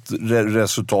visste att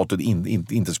resultatet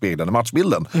inte speglade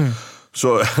matchbilden.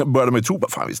 Så började man ju tro,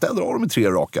 fan vi ställer av dem med 3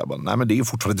 raka. Nej, men det är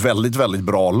fortfarande ett väldigt, väldigt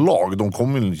bra lag. De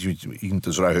kommer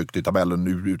inte så där högt i tabellen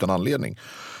nu utan anledning.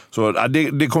 Så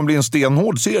det kommer bli en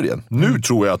stenhård serie. Nu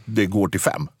tror jag att det går till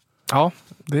 5. Ja,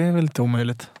 det är väl inte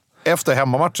omöjligt. Efter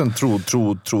hemmamatchen trodde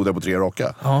jag på 3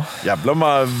 raka. Ja. Jävlar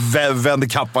man vänder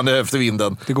kappan efter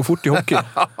vinden. Det går fort i hockey.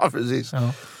 Ja, precis.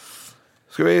 Ja.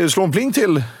 Ska vi slå en pling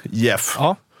till Jeff?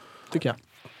 Ja, tycker jag.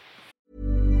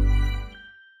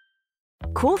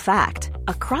 Cool fact,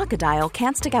 a crocodile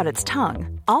can't stick out its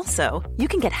tongue. Also, you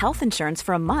can get health insurance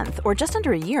for a month or just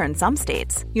under a year in some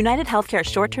states. United Healthcare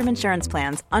short-term insurance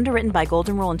plans, underwritten by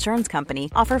Golden Rule Insurance Company,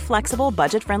 offer flexible,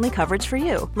 budget-friendly coverage for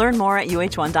you. Learn more at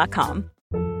uh1.com.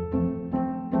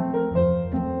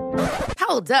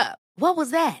 Hold up. What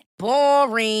was that?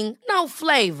 Boring. No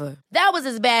flavor. That was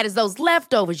as bad as those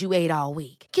leftovers you ate all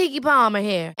week. Keke Palmer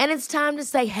here, and it's time to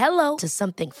say hello to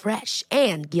something fresh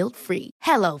and guilt-free.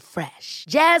 Hello Fresh.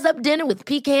 Jazz up dinner with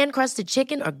pecan-crusted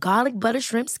chicken or garlic butter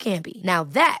shrimp scampi. Now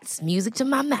that's music to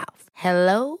my mouth.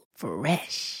 Hello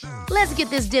Fresh. Let's get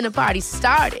this dinner party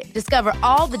started. Discover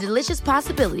all the delicious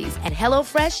possibilities at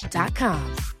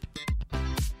hellofresh.com.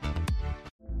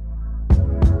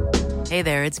 Hey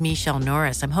there, it's Michelle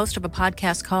Norris. I'm host of a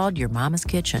podcast called Your Mama's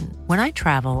Kitchen. When I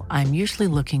travel, I'm usually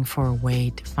looking for a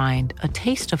way to find a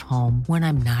taste of home when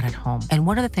I'm not at home. And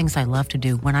one of the things I love to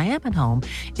do when I am at home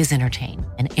is entertain.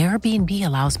 And Airbnb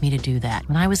allows me to do that.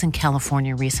 When I was in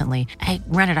California recently, I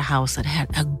rented a house that had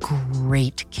a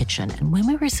great kitchen. And when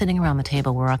we were sitting around the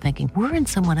table, we're all thinking, we're in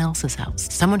someone else's house.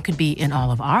 Someone could be in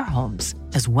all of our homes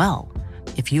as well.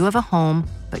 If you have a home,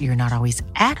 but you're not always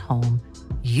at home,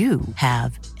 you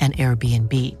have an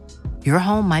Airbnb. Your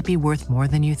home might be worth more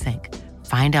than you think.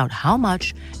 Find out how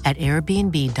much at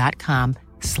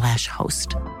airbnb.com/host.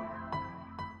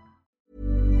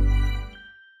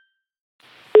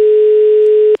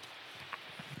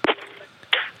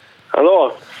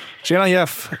 Hallå? Tjena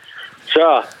Jeff.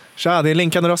 Tja. Tja, det är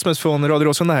Linkan och Rasmus från Radio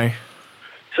Råsunda här.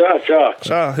 Tja.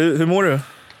 Tja, hur mår du?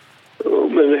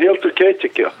 Men helt okej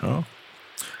tycker jag. Ja.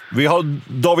 Vi har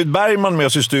David Bergman med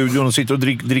oss i studion och sitter och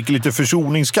dricker lite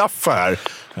försoningskaffe här.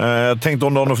 Jag tänkte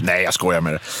om någon... Nej, jag skojar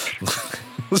med det.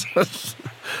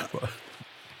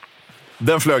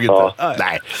 Den flög inte. Ja.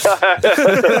 Nej.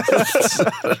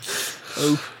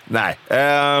 Nej.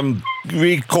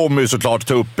 Vi kommer ju såklart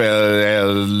ta upp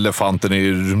elefanten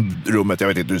i rummet. Jag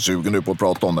vet inte hur sugen du är på att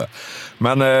prata om det.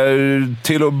 Men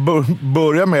till att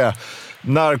börja med...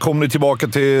 När kom ni tillbaka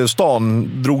till stan?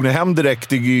 Drog ni hem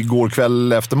direkt igår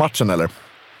kväll efter matchen, eller?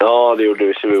 Ja, det gjorde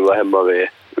vi. Så vi var hemma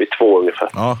vid 2 ungefär.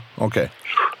 Ja, okej.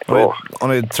 Har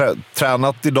ni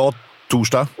tränat idag,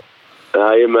 torsdag?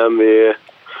 Nej, men vi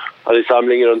hade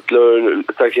samling runt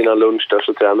strax innan lunch där,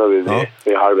 så tränade vi vid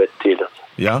 12:30.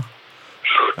 Ja.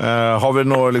 Har vi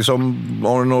någon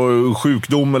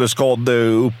sjukdom eller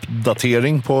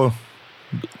skadeuppdatering på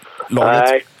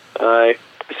laget? Nej.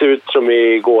 Det ser ut som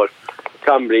igår.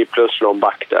 Kan bli plus någon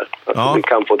back där. Alltså vi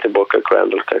kan få tillbaka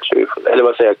Crandall kanske. Eller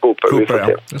vad säger jag? Cooper. Vi får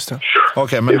se. Just det.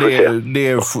 Okej, men det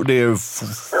är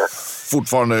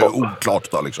fortfarande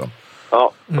oklart då liksom.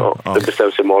 Ja, det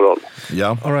bestäms imorgon.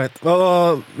 Ja. All right.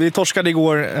 Vi torskade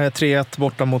igår 3-1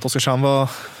 borta mot Oskarshamn.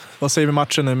 Vad säger vi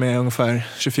matchen nu med ungefär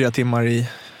 24 timmar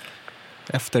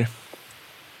efter?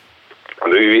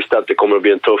 Vi visste att det kommer att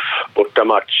bli en tuff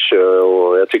bortamatch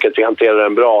och jag tycker att vi hanterar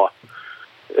den bra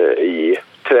i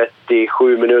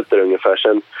 37 minuter ungefär.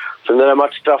 Sen den här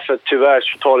matchstraffet, tyvärr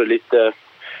så tar det lite...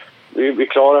 Vi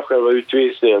klarar själva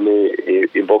utvisningen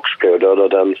i boxplay och dödar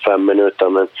den 5 minuter,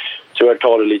 men tyvärr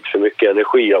tar det lite för mycket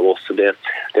energi av oss. Det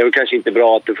är väl kanske inte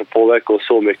bra att det får påverka oss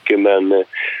så mycket, men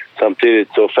samtidigt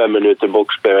så 5 minuter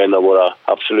boxplay är en av våra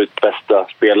absolut bästa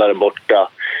spelare borta.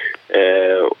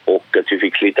 Och att vi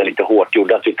fick slita lite hårt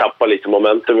gjorde att vi tappade lite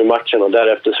momentum i matchen, och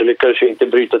därefter så lyckades vi inte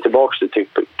bryta tillbaka det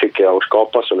tycker jag och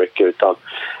skapa så mycket, utan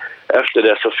efter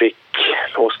det så fick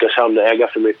Oskarshamn äga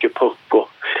för mycket puck och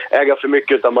äga för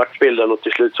mycket av matchbilden, och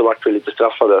till slut så var vi lite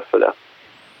straffade för det.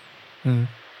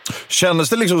 Kändes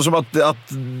det liksom som att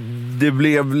det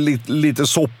blev lite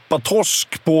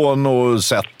soppatorsk på något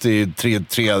sätt i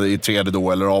tredje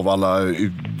då, eller av alla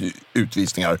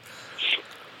utvisningar?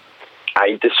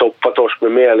 Nej, inte soppatorsk,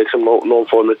 men mer liksom någon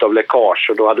form av läckage,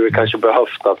 och då hade vi kanske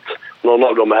behövt att någon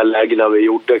av de här lägena vi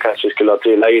gjorde kanske skulle ha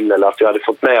trillat in, eller att vi hade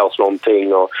fått med oss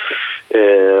någonting,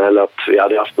 eller att vi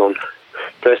hade haft någon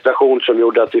prestation som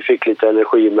gjorde att vi fick lite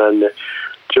energi, men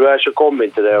tyvärr så kom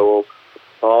inte det, och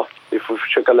ja, vi får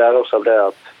försöka lära oss av det,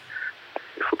 att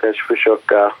vi får kanske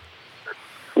försöka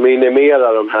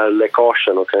minimera de här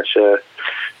läckagen, och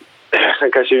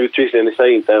kanske utvisningen i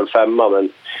sig inte är en 5, men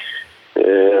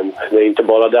det är inte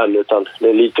bara den, utan det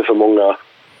är lite för många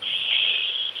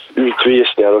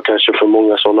utvisningar och kanske för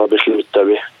många sådana beslut där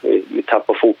vi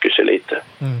tappar fokus lite.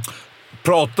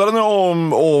 Pratade ni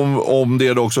om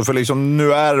det då också? För liksom,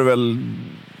 nu är det väl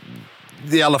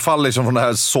i alla fall liksom från det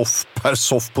här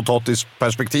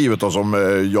soffpotatisperspektivet då, som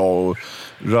jag och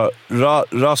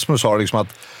Rasmus har, liksom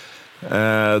att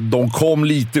de kom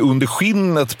lite under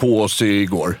skinnet på oss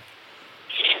igår.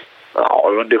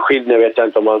 Ja, under skinnet vet jag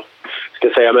inte om man ska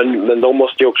säga, men de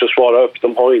måste ju också svara upp.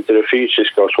 De har inte det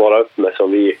fysiska att svara upp med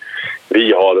som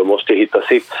vi har. De måste hitta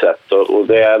sitt sätt, och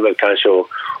det är väl kanske att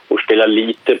spela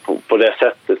lite på det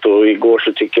sättet. Och igår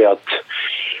så tycker jag att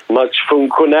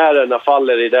matchfunktionärerna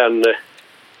faller i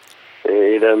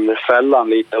den fällan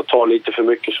lite och tar lite för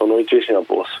mycket sådana utvisningar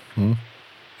på oss.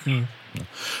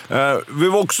 Vi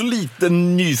var också lite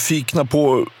nyfikna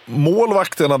på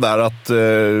målvakterna där, att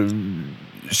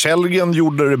Källgren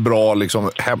gjorde det bra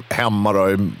liksom hemma då,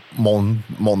 i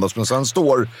måndags, men sen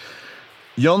står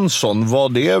Jönsson. Var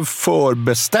det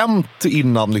förbestämt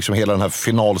innan liksom hela den här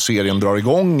finalserien drar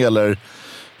igång, eller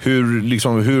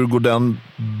hur går den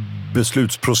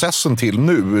beslutsprocessen till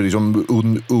nu liksom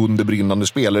under brinnande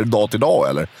spel? Är det dag till dag,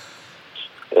 eller?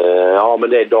 Ja, men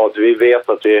det är dag. Vi vet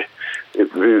att vi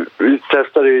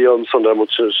testade ju Jönsson där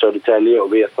mot Södertälje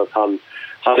och vet att han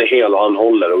är hel och han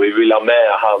håller, och vi vill ha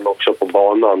med han också på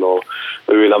banan, och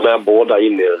vi vill ha med båda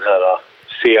in i den här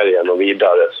serien och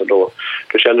vidare. Så då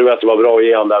kände vi att det var bra att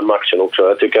ge han den matchen också.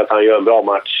 Jag tycker att han gör en bra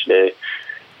match. Det är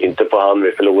inte på han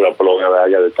vi förlorar på långa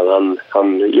vägar, utan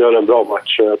han gör en bra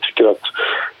match. Jag tycker att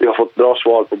vi har fått bra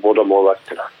svar på båda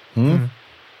målvakterna.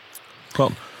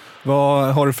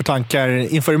 Vad har du för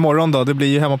tankar inför imorgon då? Det blir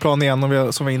ju hemmaplan igen, och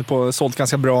vi som var inne på sålt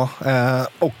ganska bra,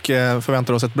 och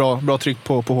förväntar oss ett bra tryck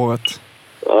på H1.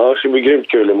 Ja, det ska bli grymt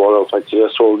kul imorgon faktiskt.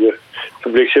 Jag såg ju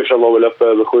publiksiffran var väl uppe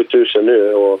över 7000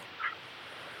 nu, och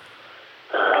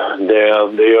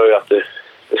det gör ju att det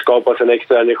skapas en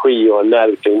extra energi och en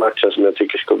nerv kring matchen som jag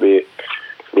tycker ska bli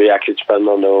jäkligt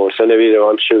spännande. Och sen är vi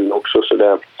revanschsugen också, så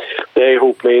det är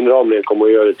ihop med inramningen kommer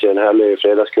att göra det till en härlig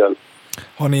fredagskväll.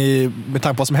 Har ni, med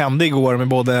tanke på vad som hände igår med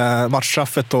både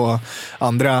matchstraffet och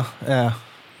andra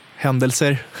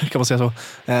händelser, kan man säga så,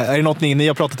 är det något ni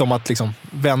har pratat om att liksom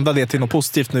vända det till något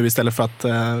positivt nu istället för att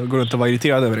gå runt och vara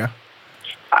irriterade över det?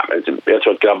 Ja, men jag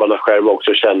tror att grabbarna själva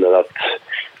också känner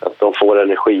att de får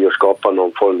energi och skapar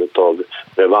någon form av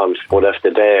revansch både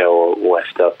efter det och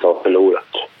efter att ha förlorat.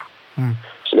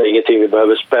 Så det är ingenting vi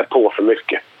behöver spä på för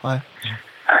mycket. Nej.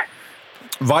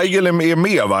 Weigel är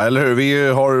med, va? Eller hur? Vi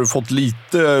har fått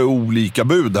lite olika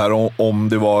bud här om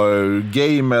det var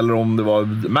game eller om det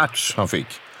var match han fick.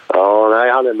 Ja,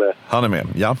 nej, han är med. Han är med,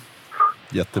 ja.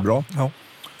 Jättebra. Ja.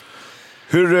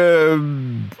 Hur,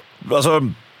 alltså,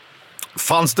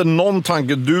 fanns det någon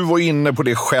tanke, du var inne på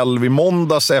det själv i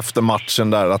måndags efter matchen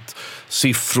där, att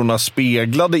siffrorna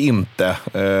speglade inte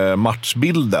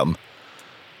matchbilden.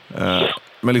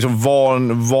 Men liksom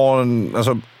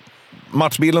alltså,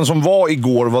 matchbilden som var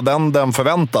igår, var den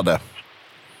förväntade?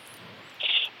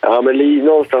 Ja, men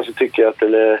någonstans så tycker jag att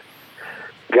den är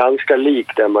ganska lik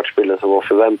den matchbilden som var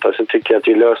förväntad. Så tycker jag att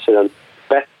vi löser den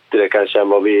bättre kanske än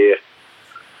vad vi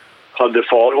hade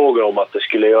farhågor om att det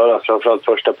skulle göra. Framförallt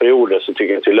första perioden så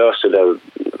tycker jag att vi löser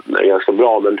det ganska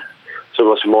bra. Men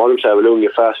som summarum så är väl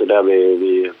ungefär så där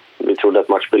vi trodde att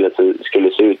matchbilden skulle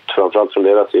se ut, framförallt från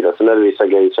deras sida. Sen är det vissa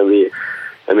grejer som vi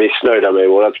är missnöjda med i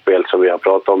vårt spel som vi har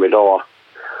pratat om idag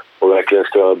och verkligen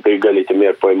ska bygga lite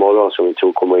mer på imorgon som vi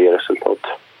tror kommer att ge resultat.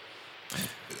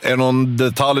 Är det någon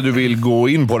detalj du vill gå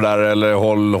in på där eller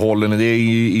håller ni det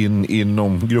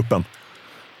inom gruppen?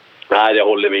 Nej, det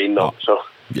håller vi inom. Ja.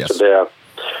 Yes. Så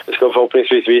det ska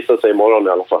förhoppningsvis visa sig imorgon i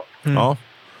alla fall. Ja.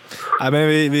 Nej, men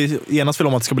vi enas väl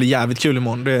om att det ska bli jävligt kul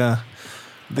imorgon.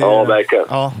 Ja, verkligen.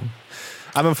 Ja.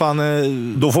 Nej, men fan,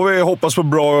 då får vi hoppas på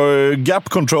bra gap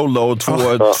control då, och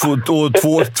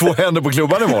två händer på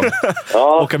klubban imorgon.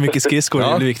 Ja. Åka mycket skridskor, det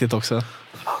är viktigt också.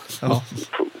 Ja.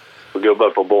 Och gubbar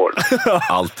på board.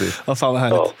 Alltid. Ja, fan vad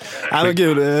härligt. Ja. Nej, men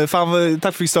gud, fan, tack för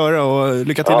att du fick störa och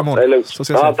lycka till imorgon. Det är lugnt. Så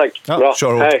ses vi. Ja, tack. Ja. Bra.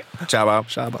 Kör hårt. Hej. Tjaba.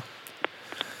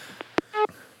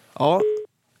 Ja,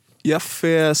 Jeff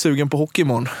är sugen på hockey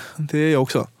imorgon. Det är jag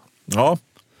också. Ja.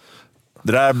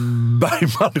 Det där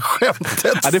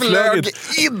Bergman-skämtet det flög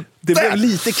in. Det blev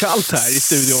lite kallt här i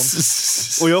studion.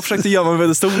 Och jag försökte gömma mig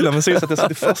vid stolen, men så att jag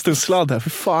satte fast en sladd här. För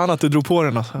fan att du drog på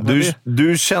den. Alltså.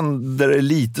 Du kände det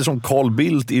lite som Carl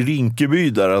Bildt i Rinkeby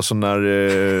där. Alltså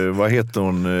när, vad heter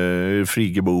hon,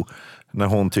 Frigebo. När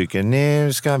hon tycker,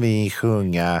 nu ska vi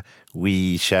sjunga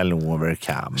We shall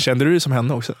overcome. Kände du det som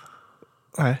henne också?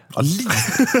 Nej. Ja,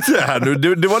 lite här nu.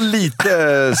 Det var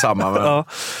lite samma. Men... Ja.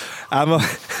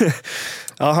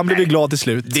 Ja, han blev ju glad till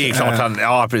slut. Det är klart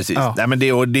ja precis. Ja. Nej, men det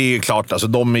är klart, alltså,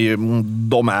 de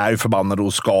är förbannade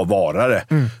och ska vara det.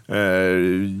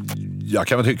 Jag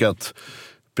kan väl tycka att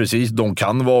precis, de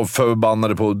kan vara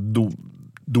förbannade på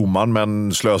domaren,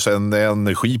 men slösa en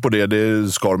energi på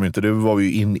det ska de inte. Det var vi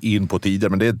ju in på tidigare,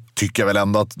 men det tycker jag väl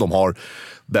ändå att de har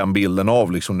den bilden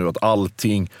av liksom nu, att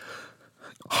allting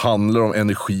handlar om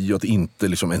energi och att inte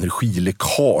liksom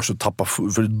energiläckage och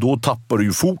för då tappar du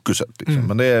ju fokuset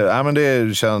liksom. Men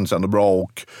det känns ändå bra,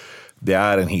 och det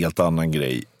är en helt annan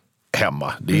grej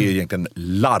hemma. Det är egentligen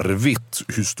larvigt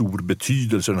hur stor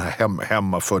betydelse den här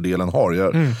hemmafördelen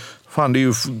har. Fan, det är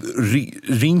ju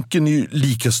rinken är ju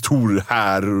lika stor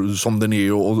här som den är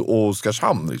i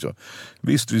Oskarshamn liksom.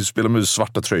 Visst, vi spelar med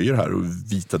svarta tröjor här och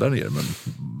vita där nere, men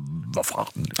vad fan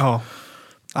liksom. Ja,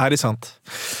 nej, det är sant.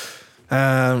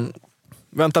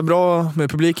 Vänta bra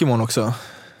med publik imorgon också.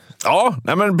 Ja,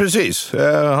 nej men precis.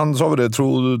 Han sa väl det,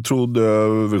 trodde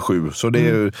över 7. Så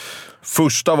det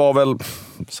första var väl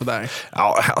sådär.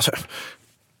 Ja, alltså,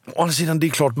 å andra sidan, det är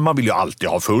klart, man vill ju alltid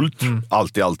ha fullt.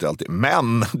 Alltid.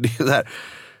 Men det är där,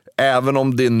 även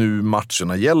om det nu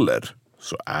matcherna gäller,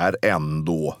 så är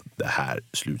ändå det här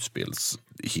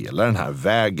hela den här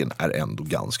vägen är ändå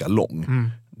ganska lång.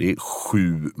 Det är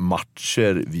 7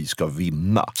 matcher vi ska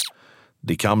vinna.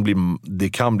 Det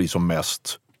kan bli som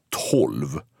mest 12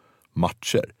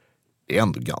 matcher. Det är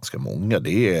ändå ganska många.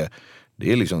 Det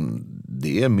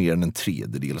är mer än en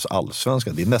tredjedels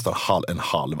allsvenska. Det är nästan en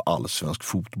halv allsvensk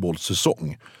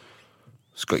fotbollssäsong.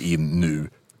 Ska in nu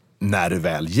när det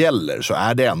väl gäller, så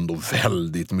är det ändå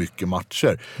väldigt mycket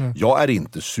matcher. Jag är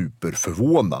inte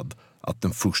superförvånad att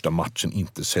den första matchen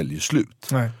inte säljer slut.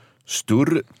 Nej.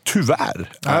 Större, tyvärr,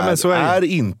 är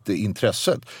inte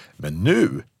intresset. Men nu,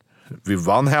 vi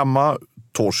vann hemma,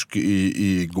 torsk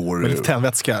igår. Med lite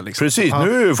tändvätska liksom. Precis,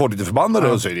 nu är folk lite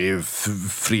förbannade och så är det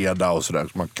fredag och sådär.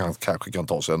 Så man kanske kan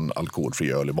ta sig en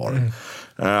alkoholfri öl i baren.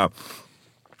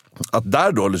 Att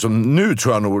där då, liksom, nu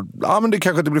tror jag nog, men det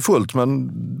kanske inte blir fullt, men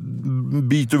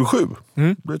bit över 7.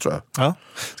 Det tror jag. Ja.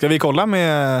 Ska vi kolla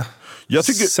med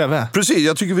Seve? Precis,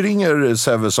 jag tycker vi ringer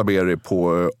Seve Saberi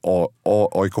på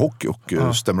AIK Hockey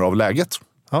och stämmer av läget.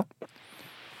 Ja.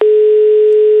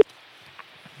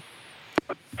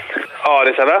 Ja, det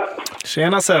är Seve.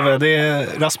 Tjena Seve, det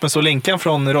är Rasmus och Linkan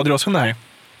från Radio Råsunda här.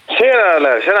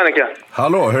 Tjena Nicke.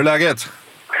 Hallå, hur är läget?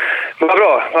 Vad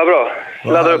bra.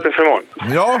 Laddar upp inför imorgon.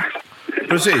 Ja,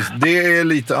 precis. Det är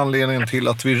lite anledningen till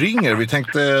att vi ringer. Vi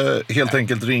tänkte helt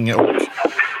enkelt ringa och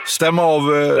stämma av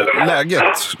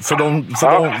läget.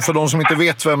 För de som inte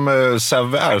vet vem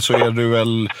Seve är, så är du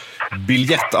väl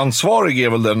biljettansvarig, är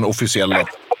väl den officiella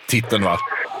titeln, va?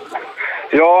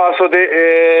 Ja, alltså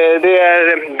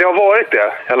det har varit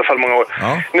det i alla fall många år.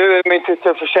 Ja. Nu är min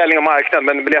titel försäljning och marknad,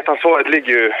 men biljettansvaret ligger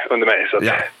ju under mig. Så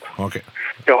ja, okej.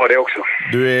 Jag har det också.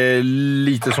 Du är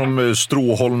lite som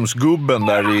Stråholmsgubben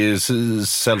där i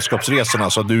Sällskapsresorna,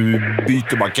 så du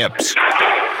byter bara keps.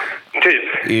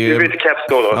 Typ. Du byter keps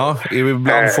då. Ja,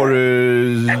 ibland får du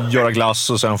göra glass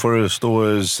och sen får du stå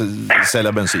och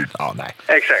sälja bensin. Ja, nej.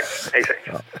 Exakt.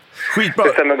 Ja. Skitbra.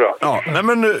 Det stämmer bra. Ja, nej,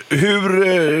 men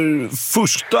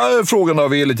första frågan då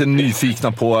vi är lite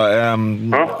nyfikna på.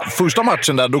 Första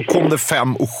matchen där, då kom det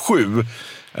 5-7.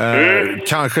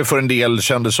 Kanske för en del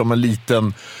kändes som en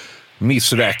liten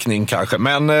missräkning kanske.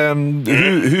 Men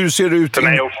hur ser det ut?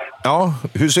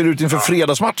 Hur ser det ut inför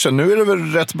fredagsmatchen? Nu är det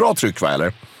väl rätt bra tryck, va,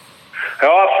 eller?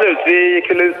 Ja, absolut. Vi gick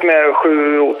väl ut med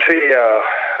 7-3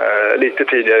 lite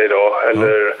tidigare idag.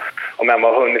 Eller om Emma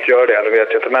har hunnit göra det, det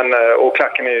vet jag inte. Men, och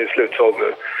klacken är ju slutsåld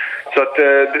nu. Så att,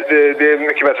 det är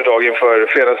mycket bättre dag inför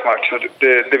fredagsmatch. Så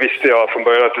det visste jag från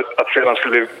början att fredagen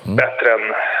skulle bli bättre än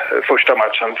första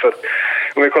matchen. För att,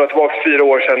 om vi kollar tillbaka 4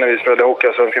 år sedan när vi spelade hockey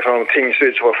så från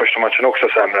Tingsryd så var första matchen också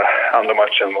sämre. Andra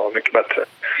matchen var mycket bättre.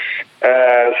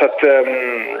 Så att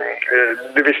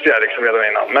det visste jag liksom redan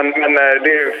innan. Men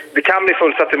det kan bli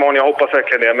fullsatt imorgon, jag hoppas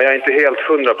verkligen det. Men jag är inte helt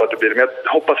 100 på att det blir det. Men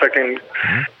jag hoppas verkligen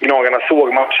Gnagarna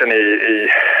såg matchen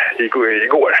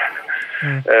igår.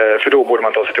 För då borde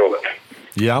man ta sig till jobbet.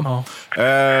 Ja.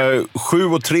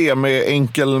 7-3 med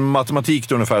enkel matematik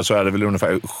då ungefär, så är det väl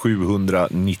ungefär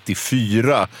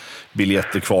 794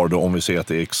 biljetter kvar då, om vi säger att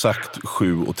det är exakt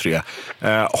 7-3.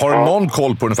 Har du någon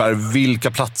koll på ungefär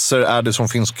vilka platser är det som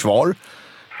finns kvar?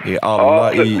 Är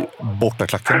alla i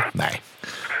bortaklacken? Nej.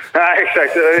 Nej,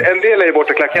 exakt. En del är i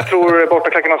bortaklacken. Jag tror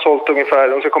bortaklacken har sålt ungefär,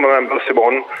 de ska komma med en buss i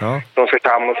Bonn. De ska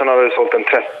ta och sen har det sålt en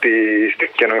 30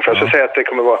 stycken ungefär. Så jag säger att det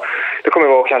kommer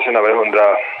vara kanske över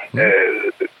 100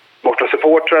 borta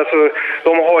supportrar. Så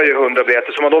de har ju 100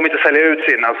 biljetter. Så om de inte säljer ut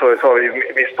sina så har vi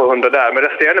visst på 100 där. Men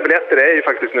resterande biljetter är ju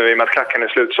faktiskt nu, i och med att klacken är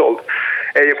slutsåld,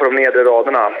 är ju på de nedre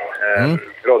raderna.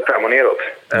 Rad 5 och neråt.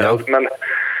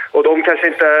 Och de kanske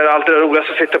inte är alltid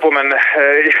roligast att sitta på, men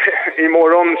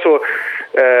imorgon så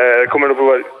kommer det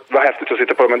vara häftigt att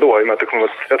sitta på dem ändå. I och med att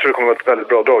jag tror det kommer vara ett väldigt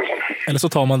bra drag. Eller så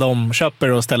tar man dem,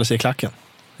 köper och ställer sig i klacken.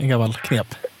 En gammal knep.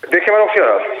 Det kan man också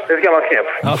göra. Det är ett gammalt knep.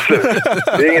 Absolut.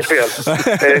 Det är inget fel.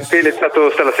 Det är ett billigt sätt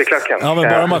att ställa sig i klacken. Ja, men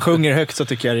bara man sjunger högt så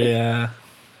tycker jag det är...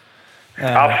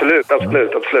 Absolut.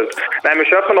 Nej, men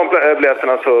köper man de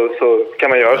biljetterna så kan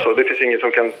man göra så. Det finns inget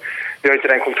som kan... Vi har inte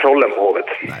den kontrollen på hovet.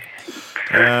 Nej.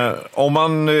 Om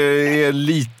man är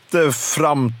lite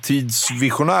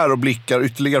framtidsvisionär och blickar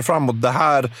ytterligare framåt,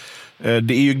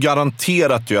 det är ju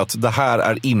garanterat ju att det här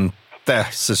är inte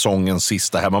säsongens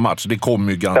sista hemmamatch. Det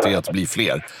kommer ju garanterat bli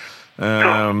fler.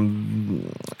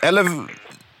 Eller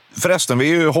förresten,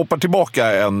 vi hoppar tillbaka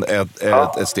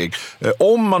ett steg.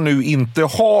 Om man nu inte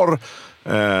har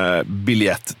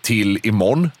biljett till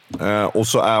imorgon och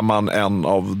så är man en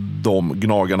av de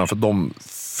gnagarna, för de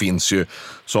finns ju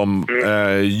som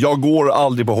jag går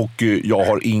aldrig på hockey, jag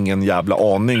har ingen jävla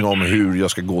aning om hur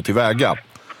jag ska gå tillväga.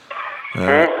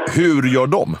 Hur gör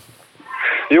de?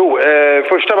 Jo,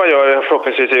 första man gör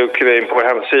förhoppningsvis är att kliva in på vår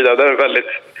hemsida. Där är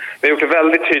vi har gjort det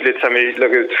väldigt tydligt sen vi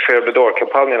lade ut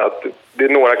Fair-Bedar-kampanjen att det är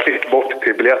några klick bort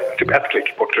till biljett, typ ett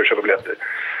klick bort till att köpa biljetter.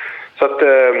 Så att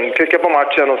klicka på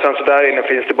matchen och sen så där inne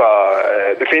finns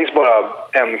det finns bara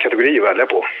en kategori att välja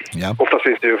på. Ja. Oftast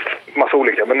finns det ju massa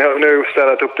olika, men nu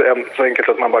ställt upp det så enkelt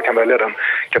att man bara kan välja den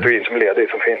kategorin som är ledig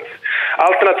som finns.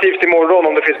 Alternativt imorgon,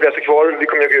 om det finns biljetter kvar, vi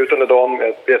kommer ju gå ut under dagen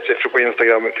med biljettsiffror på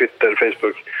Instagram, Twitter,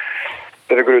 Facebook.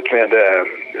 Där vi går ut med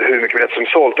hur mycket biljetter som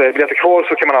är sålt. Är biljetter kvar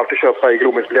så kan man alltid köpa i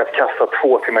Glomus biljettkassa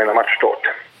 2 timmar innan matchstart.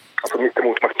 Alltså mitt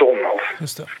emot McDonalds.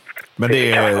 Just det. Men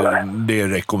det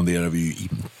rekommenderar vi ju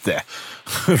inte.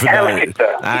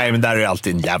 Nej, men där är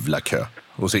alltid en jävla kö.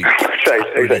 Exakt.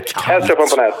 Helst köpa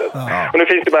på nätet. Ja. Och nu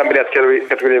finns det bara en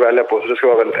biljettkategori att välja på, så det ska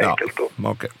vara väldigt enkelt då.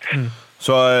 Okay.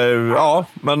 Så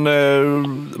men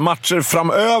matcher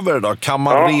framöver då, kan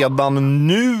man redan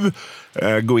nu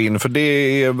gå in? För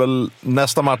det är väl,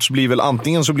 nästa match blir väl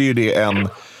antingen så blir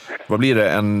det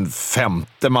en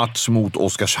femte match mot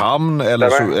Oskarshamn,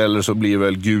 eller så blir det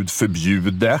väl Gud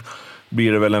förbjude.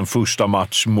 Blir det väl en första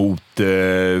match mot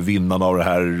vinnarna av det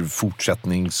här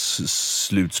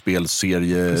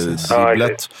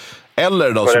fortsättningsslutspelseriesiblet.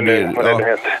 Eller då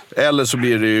så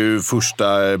blir det ju första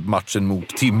matchen mot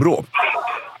Timrå.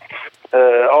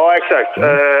 Ja, exakt.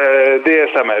 Det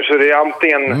stämmer. Så det är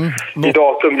antingen i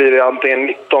datum blir det antingen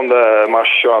 19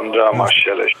 mars, 22 mars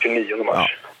eller 29 mars. Ja.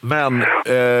 Men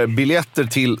biljetter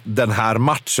till den här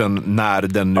matchen, när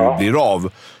den nu blir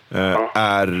av,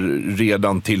 är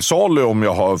redan till salu, om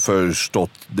jag har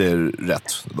förstått det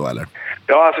rätt då, eller?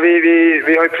 Ja, alltså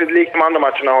vi har ju likt de andra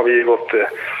matcherna har vi gått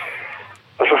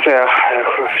Jag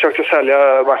försökte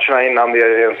sälja matcherna innan vi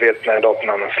ens vet när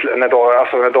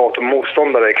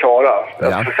datum-motståndare är klara.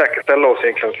 Ja. För att säkerställa oss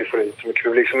egentligen att vi får hit så mycket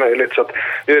publik som möjligt. Så att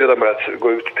vi har redan börjat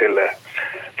gå ut till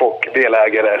folk,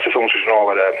 delägare,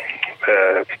 säsongsinnehavare,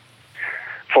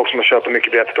 folk som har köpt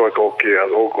mycket biljetter till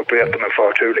och biljetter med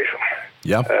förtur liksom.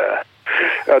 Ja.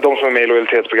 De som är med i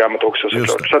lojalitetsprogrammet också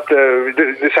såklart. Så att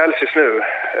det säljs just nu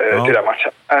till den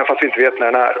matchen. Även fast vi inte vet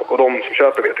när den är. Och de som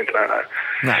köper vet inte när den är.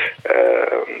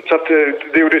 Så att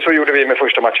så gjorde vi med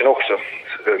första matchen också.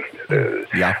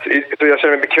 Så jag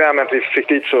känner mig bekväm med att vi fick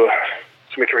dit så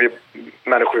mycket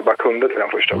människor vi bara kunde till den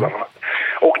första bland annat.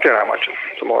 Och till den här matchen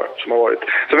som har varit.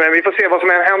 Så men vi får se vad som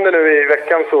händer nu i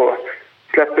veckan, så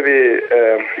släpper vi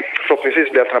förhoppningsvis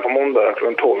biljetterna på måndag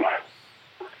klockan 12.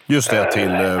 Just det,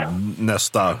 till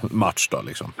nästa match då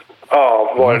liksom.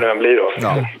 Ja, vad det nu än blir då.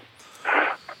 Ja.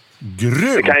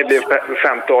 Grymt! Det kan ju bli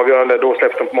femte avgörande, då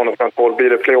släpps de på måndag klockan 12, blir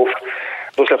det playoff.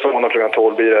 Då släpps de på måndag klockan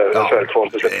 12, blir det eventuellt 12,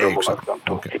 då släpps de på klockan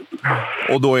 12. Okay.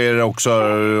 Och då är det också,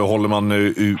 håller man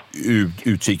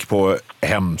utkik på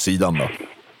hemsidan då?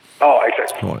 Ja,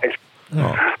 exakt.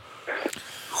 Ja.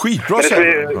 Skitbra. Det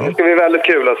ska bli väldigt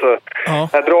kul alltså. Det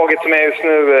här draget som är just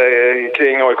nu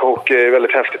kring AIK Hockey är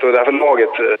väldigt häftigt, och därför laget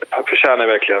förtjänar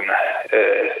verkligen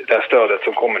det här stödet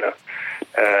som kommer nu.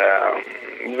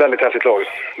 Väldigt häftigt lag.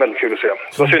 Väldigt kul att se.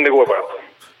 Så synd det går bara.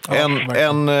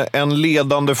 En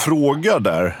ledande fråga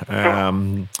där.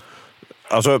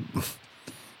 Alltså,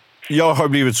 jag har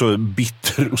blivit så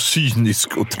bitter och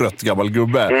cynisk och trött gammal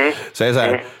gubbe. Säger så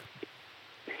här.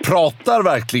 Pratar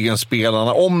verkligen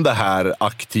spelarna om det här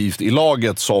aktivt i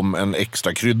laget som en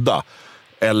extra krydda?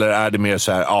 Eller är det mer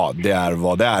så här, det är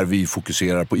vad det är, vi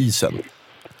fokuserar på isen?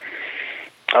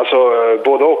 Alltså,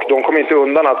 både och. De kommer inte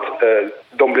undan att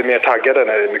de blir mer taggade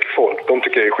när det är mycket folk. De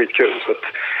tycker det är skitkul. Så att,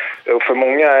 och för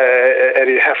många är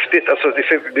det häftigt. Alltså,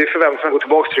 det är för vem som går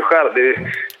tillbaka till sig själv.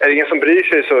 Är det ingen som bryr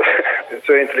sig så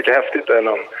är det inte lika häftigt än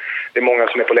om det är många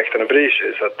som är på läktaren och bryr sig.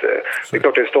 Så att, det är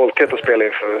klart det är stolthet att spela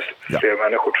inför fler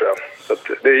människor, tror jag. Så att,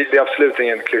 det är absolut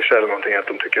ingen klyscha eller någonting att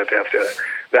de tycker att det är häftigare.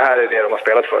 Det här är det de har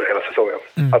spelat för hela säsongen.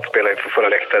 Att spela inför fulla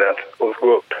läktare och gå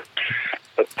upp.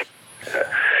 Så att,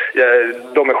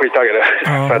 de är skittaggade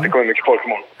för att det kommer mycket folk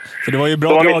imorgon. För det var ju bra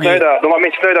de var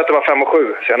missnöjda att det var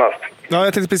 5-7 senast. Ja,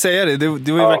 jag tänkte precis säga det.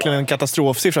 Det var ju verkligen en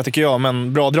katastrofsiffra tycker jag.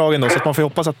 Men bra drag ändå, så att man får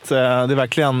hoppas att det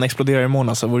verkligen exploderar imorgon.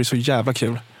 Alltså, det vore så jävla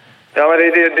kul. Ja, men det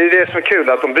är det som är kul,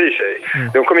 att de bryr sig.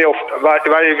 De kommer ju ofta,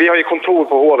 vi har ju kontor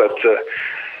på Hovet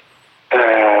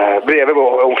bredvid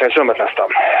omklädningsrummet nästan.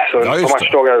 Så på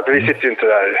matchdagar, vi sitter ju inte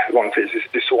där vanligtvis, vi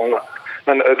sitter i Solna.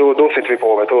 Men då sitter vi på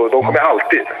Hovet och de kommer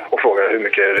alltid och frågar hur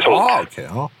mycket är det sålt. Okay,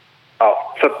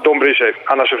 ja, så att de bryr sig.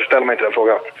 Annars så ställer man inte den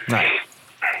frågan. Nej.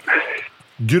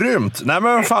 Grymt! Nej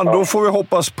men fan, då får vi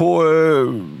hoppas på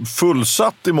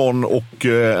fullsatt imorgon och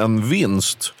en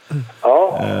vinst.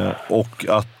 Ja. Och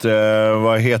att,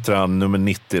 vad heter han, nummer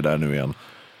 90 där nu igen?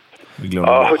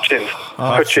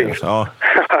 Hutchings. Ja.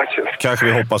 Kanske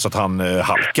vi hoppas att han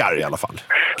halkar i alla fall.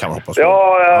 Kan man hoppas på.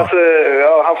 Alltså,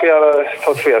 han får gärna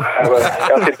ta ett fel.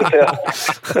 Jag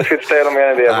ska inte säga något mer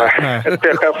än det. Men ett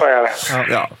spelchef får jag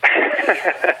gärna.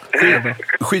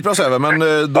 Skitbra Säve, men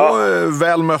då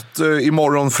väl mött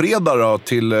imorgon fredag då,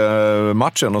 till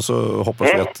matchen, och så hoppas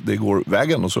vi att det går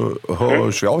vägen, och så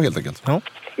hörs vi av helt enkelt. Ja.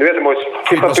 Du vet det, boys.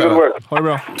 Skitbra Säve. Ha det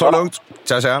bra. Ta det lugnt.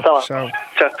 Tja. Ciao.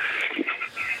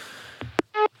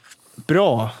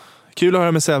 Bra. Kul att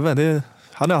höra med Säve.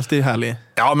 Han är alltid härlig.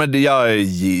 Ja, men jag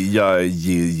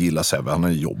gillar Säve. Han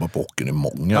har jobbat på hockeyn i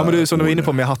många. Ja, men du, som du var inne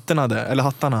på med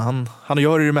hattarna. Han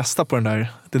gör ju det mesta på den där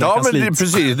kansliet. Men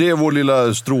precis. Det är vår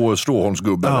lilla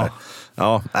stråholmsgubbe. Ja.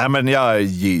 Ja, nej, men jag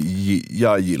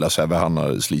gillar Säve. Han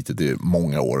har slitit i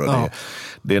många år. Och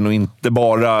det är nog inte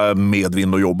bara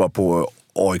medvind att jobba på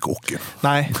AIK Hockey.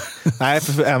 Nej,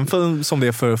 även som det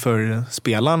är för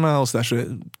spelarna och sådär, så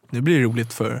nu blir det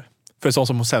roligt för sånt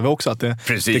som Säve också, att det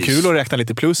är kul att räkna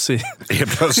lite plus i.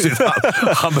 Helt plötsligt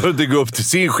han behövde gå upp till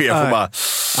sin chef och bara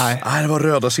nej, det var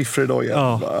röda siffror idag igen.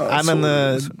 Ja. Nej, men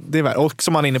det är väl, och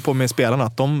som man är inne på med spelarna,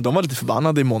 att de var lite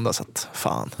förbannade i måndag, så att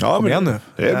kom igen nu.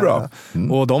 Det är bra.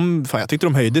 Och jag tyckte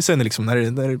de höjde sig liksom,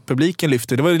 när publiken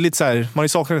lyfte. Det var lite så här, man har ju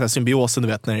saknat den här symbiosen, du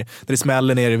vet, när det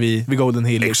smäller nere vid Golden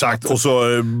Hill. Exakt, och så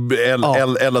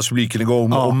eldas publiken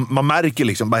igång. Och man märker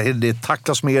liksom, det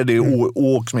tacklas mer, det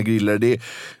åks med griller.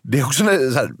 Det är också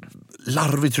så här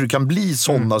larvigt hur det kan bli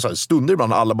sådana så här stunder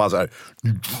ibland, alla bara så här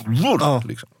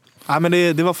liksom. Ja, men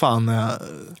det var fan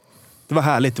det var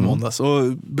härligt i måndags och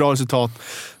bra resultat.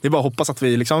 Det är bara att hoppas att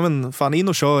vi liksom fan in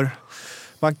och kör.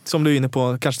 Man, som du är inne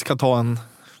på, kanske kan ta en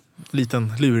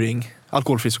liten luring,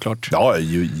 alkoholfri såklart. Ja,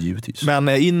 givetvis. Men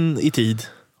in i tid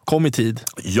Kom i tid.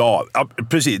 Ja,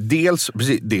 precis. Dels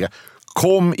precis det.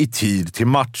 Kom i tid till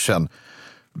matchen.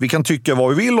 Vi kan tycka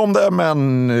vad vi vill om det,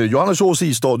 men Johanneshovs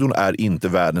isstadion är inte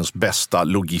världens bästa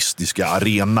logistiska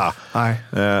arena. Nej.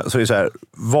 Så det är så här,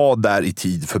 var där i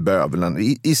tid för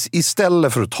bövelen.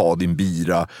 Istället för att ta din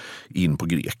bira in på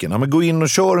Greken. Men gå in och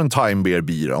kör en Time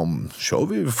Beer-bira. Kör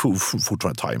vi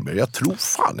fortfarande Time Beer? Jag tror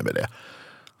fan med det.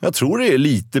 Jag tror det är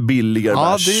lite billigare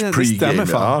bärs det stämmer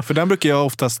fan. Ja. För den brukar jag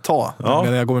oftast ta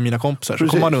när jag går med mina kompisar. Så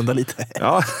kommer man undan lite.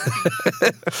 Ja.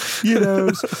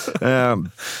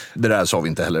 Det där sa vi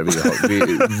inte heller.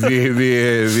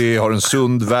 Vi har en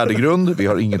sund värdegrund. Vi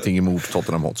har ingenting emot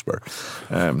Tottenham Hotspur.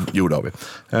 Jo, det har vi.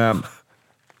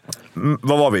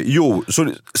 Vad var vi? Jo,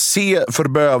 så se för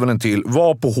bövelen till.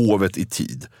 Var på Hovet i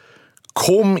tid.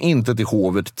 Kom inte till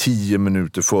Hovet 10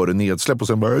 minuter före nedsläpp och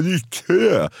sen bara, det är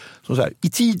kö. Så här, i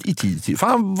tid.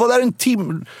 Fan, var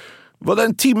där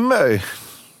en timme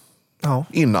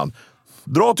innan.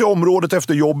 Dra till området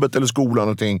efter jobbet eller skolan och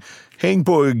någonting. Häng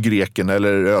på Greken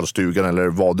eller ölstugan eller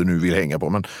vad du nu vill hänga på.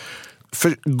 Men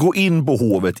gå in på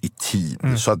Hovet i tid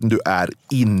så att du är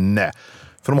inne.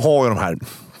 För de har ju de här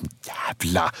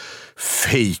jävla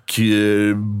fake-bågar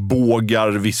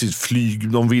vid sitt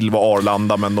flyg. De vill vara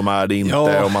Arlanda, men de är det inte.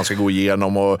 Och man ska gå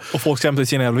igenom. Och folk ska hämta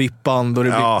sina jävla vippband och det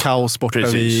blir kaos borta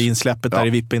vid insläppet där i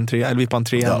VIP-entrén.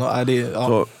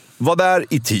 Så var där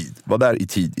i tid.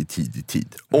 I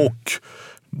tid. Och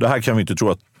det här kan vi inte tro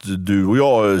att du och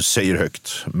jag säger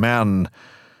högt. Men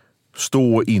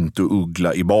stå inte och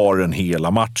uggla i baren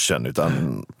hela matchen,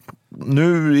 utan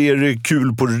nu är det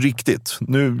kul på riktigt.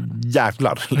 Nu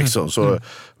jävlar liksom. Så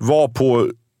var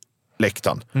på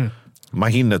läktaren.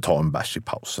 Man hinner ta en bärs i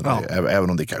pausen. Även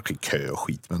om det kanske är kö och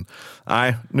skit. Men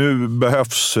nej, nu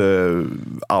behövs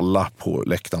alla på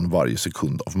läktaren varje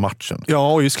sekund av matchen.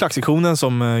 Ja, och just klacksektionen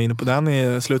som är inne på den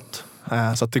är slut.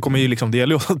 Så att det kommer ju liksom, det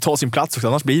gäller att ta sin plats också.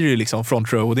 Annars blir det ju liksom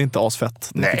front row och det är inte asfett.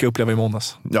 Det fick jag uppleva i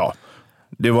måndags. Ja.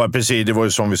 Det var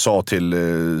ju som vi sa till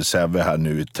Sebbe här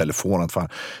nu i telefonen. Fan,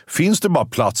 finns det bara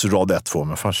plats rad 1 för,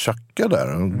 men fan tjacka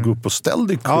där. Gå upp och ställ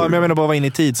dig. Ja, men jag menar bara vara inne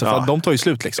i tid, så för de tar ju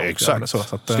slut liksom. Exakt. Så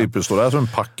att, slipper stå där som en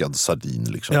packad sardin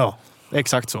liksom. Ja,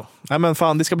 exakt så. Nej men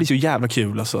fan, det ska bli så jävla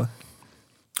kul alltså.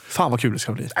 Fan vad kul det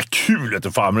ska bli. Kul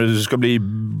inte fan, men det ska bli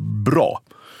bra.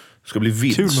 Det ska bli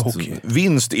vinst. Kul med hockey.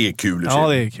 Vinst är kul. Ja,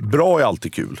 det är kul. Bra är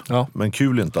alltid kul. Ja. Men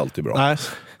kul är inte alltid bra. Nej.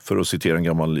 För att citera en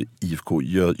gammal IFK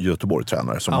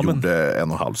Göteborg-tränare som gjorde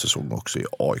 1,5 säsong också i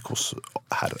AIKs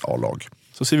herr-A-lag.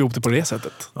 Så ser vi ihop det på det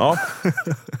sättet. Ja.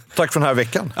 Tack för den här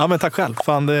veckan. Ja, men tack själv.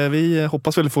 Fan, vi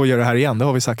hoppas väl få göra det här igen. Det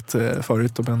har vi sagt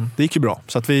förut. Men det gick ju bra.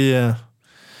 Så att vi...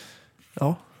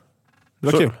 Ja,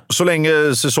 det var kul. Så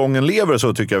länge säsongen lever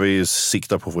så tycker jag vi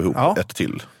siktar på att få ihop ett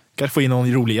till. Kanske få in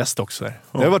någon rolig gäst också. Där.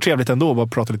 Ja. Det var trevligt ändå att bara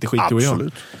prata lite skit.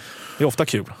 Absolut. Det är ofta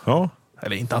kul. Ja.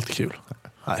 Eller inte alltid kul.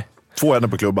 Nej. 2 änder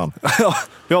på klubban. Ja,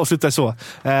 vi avslutar så.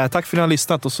 Tack för att ni har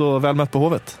lyssnat och så väl mött på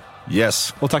Hovet.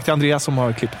 Yes. Och tack till Andreas som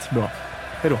har klippt bra.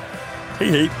 Hej då.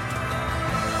 Hej hej.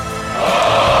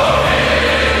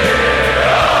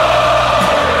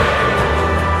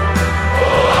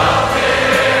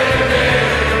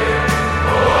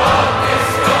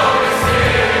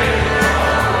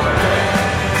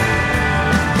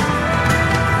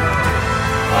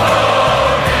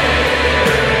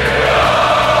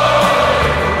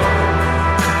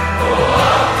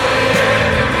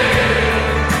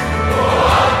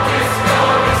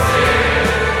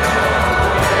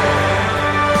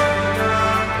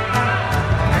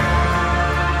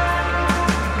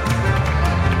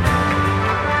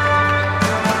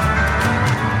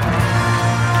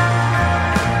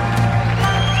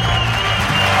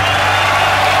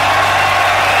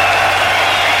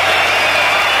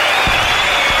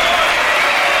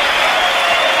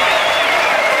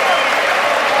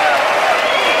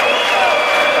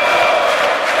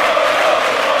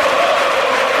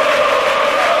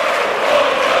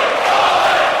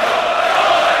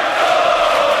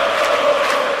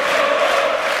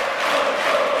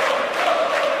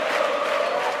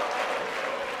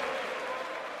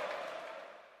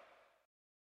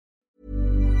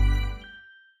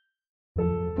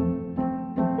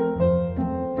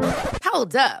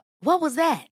 Hold up. What was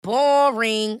that?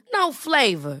 Boring. No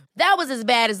flavor. That was as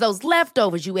bad as those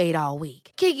leftovers you ate all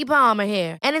week. Keke Palmer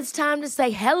here, and it's time to say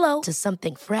hello to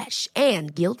something fresh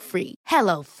and guilt-free.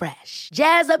 Hello Fresh.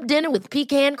 Jazz up dinner with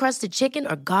pecan-crusted chicken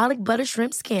or garlic butter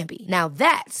shrimp scampi. Now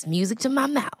that's music to my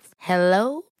mouth.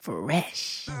 Hello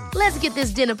Fresh. Let's get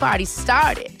this dinner party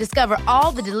started. Discover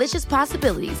all the delicious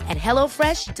possibilities at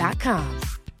hellofresh.com.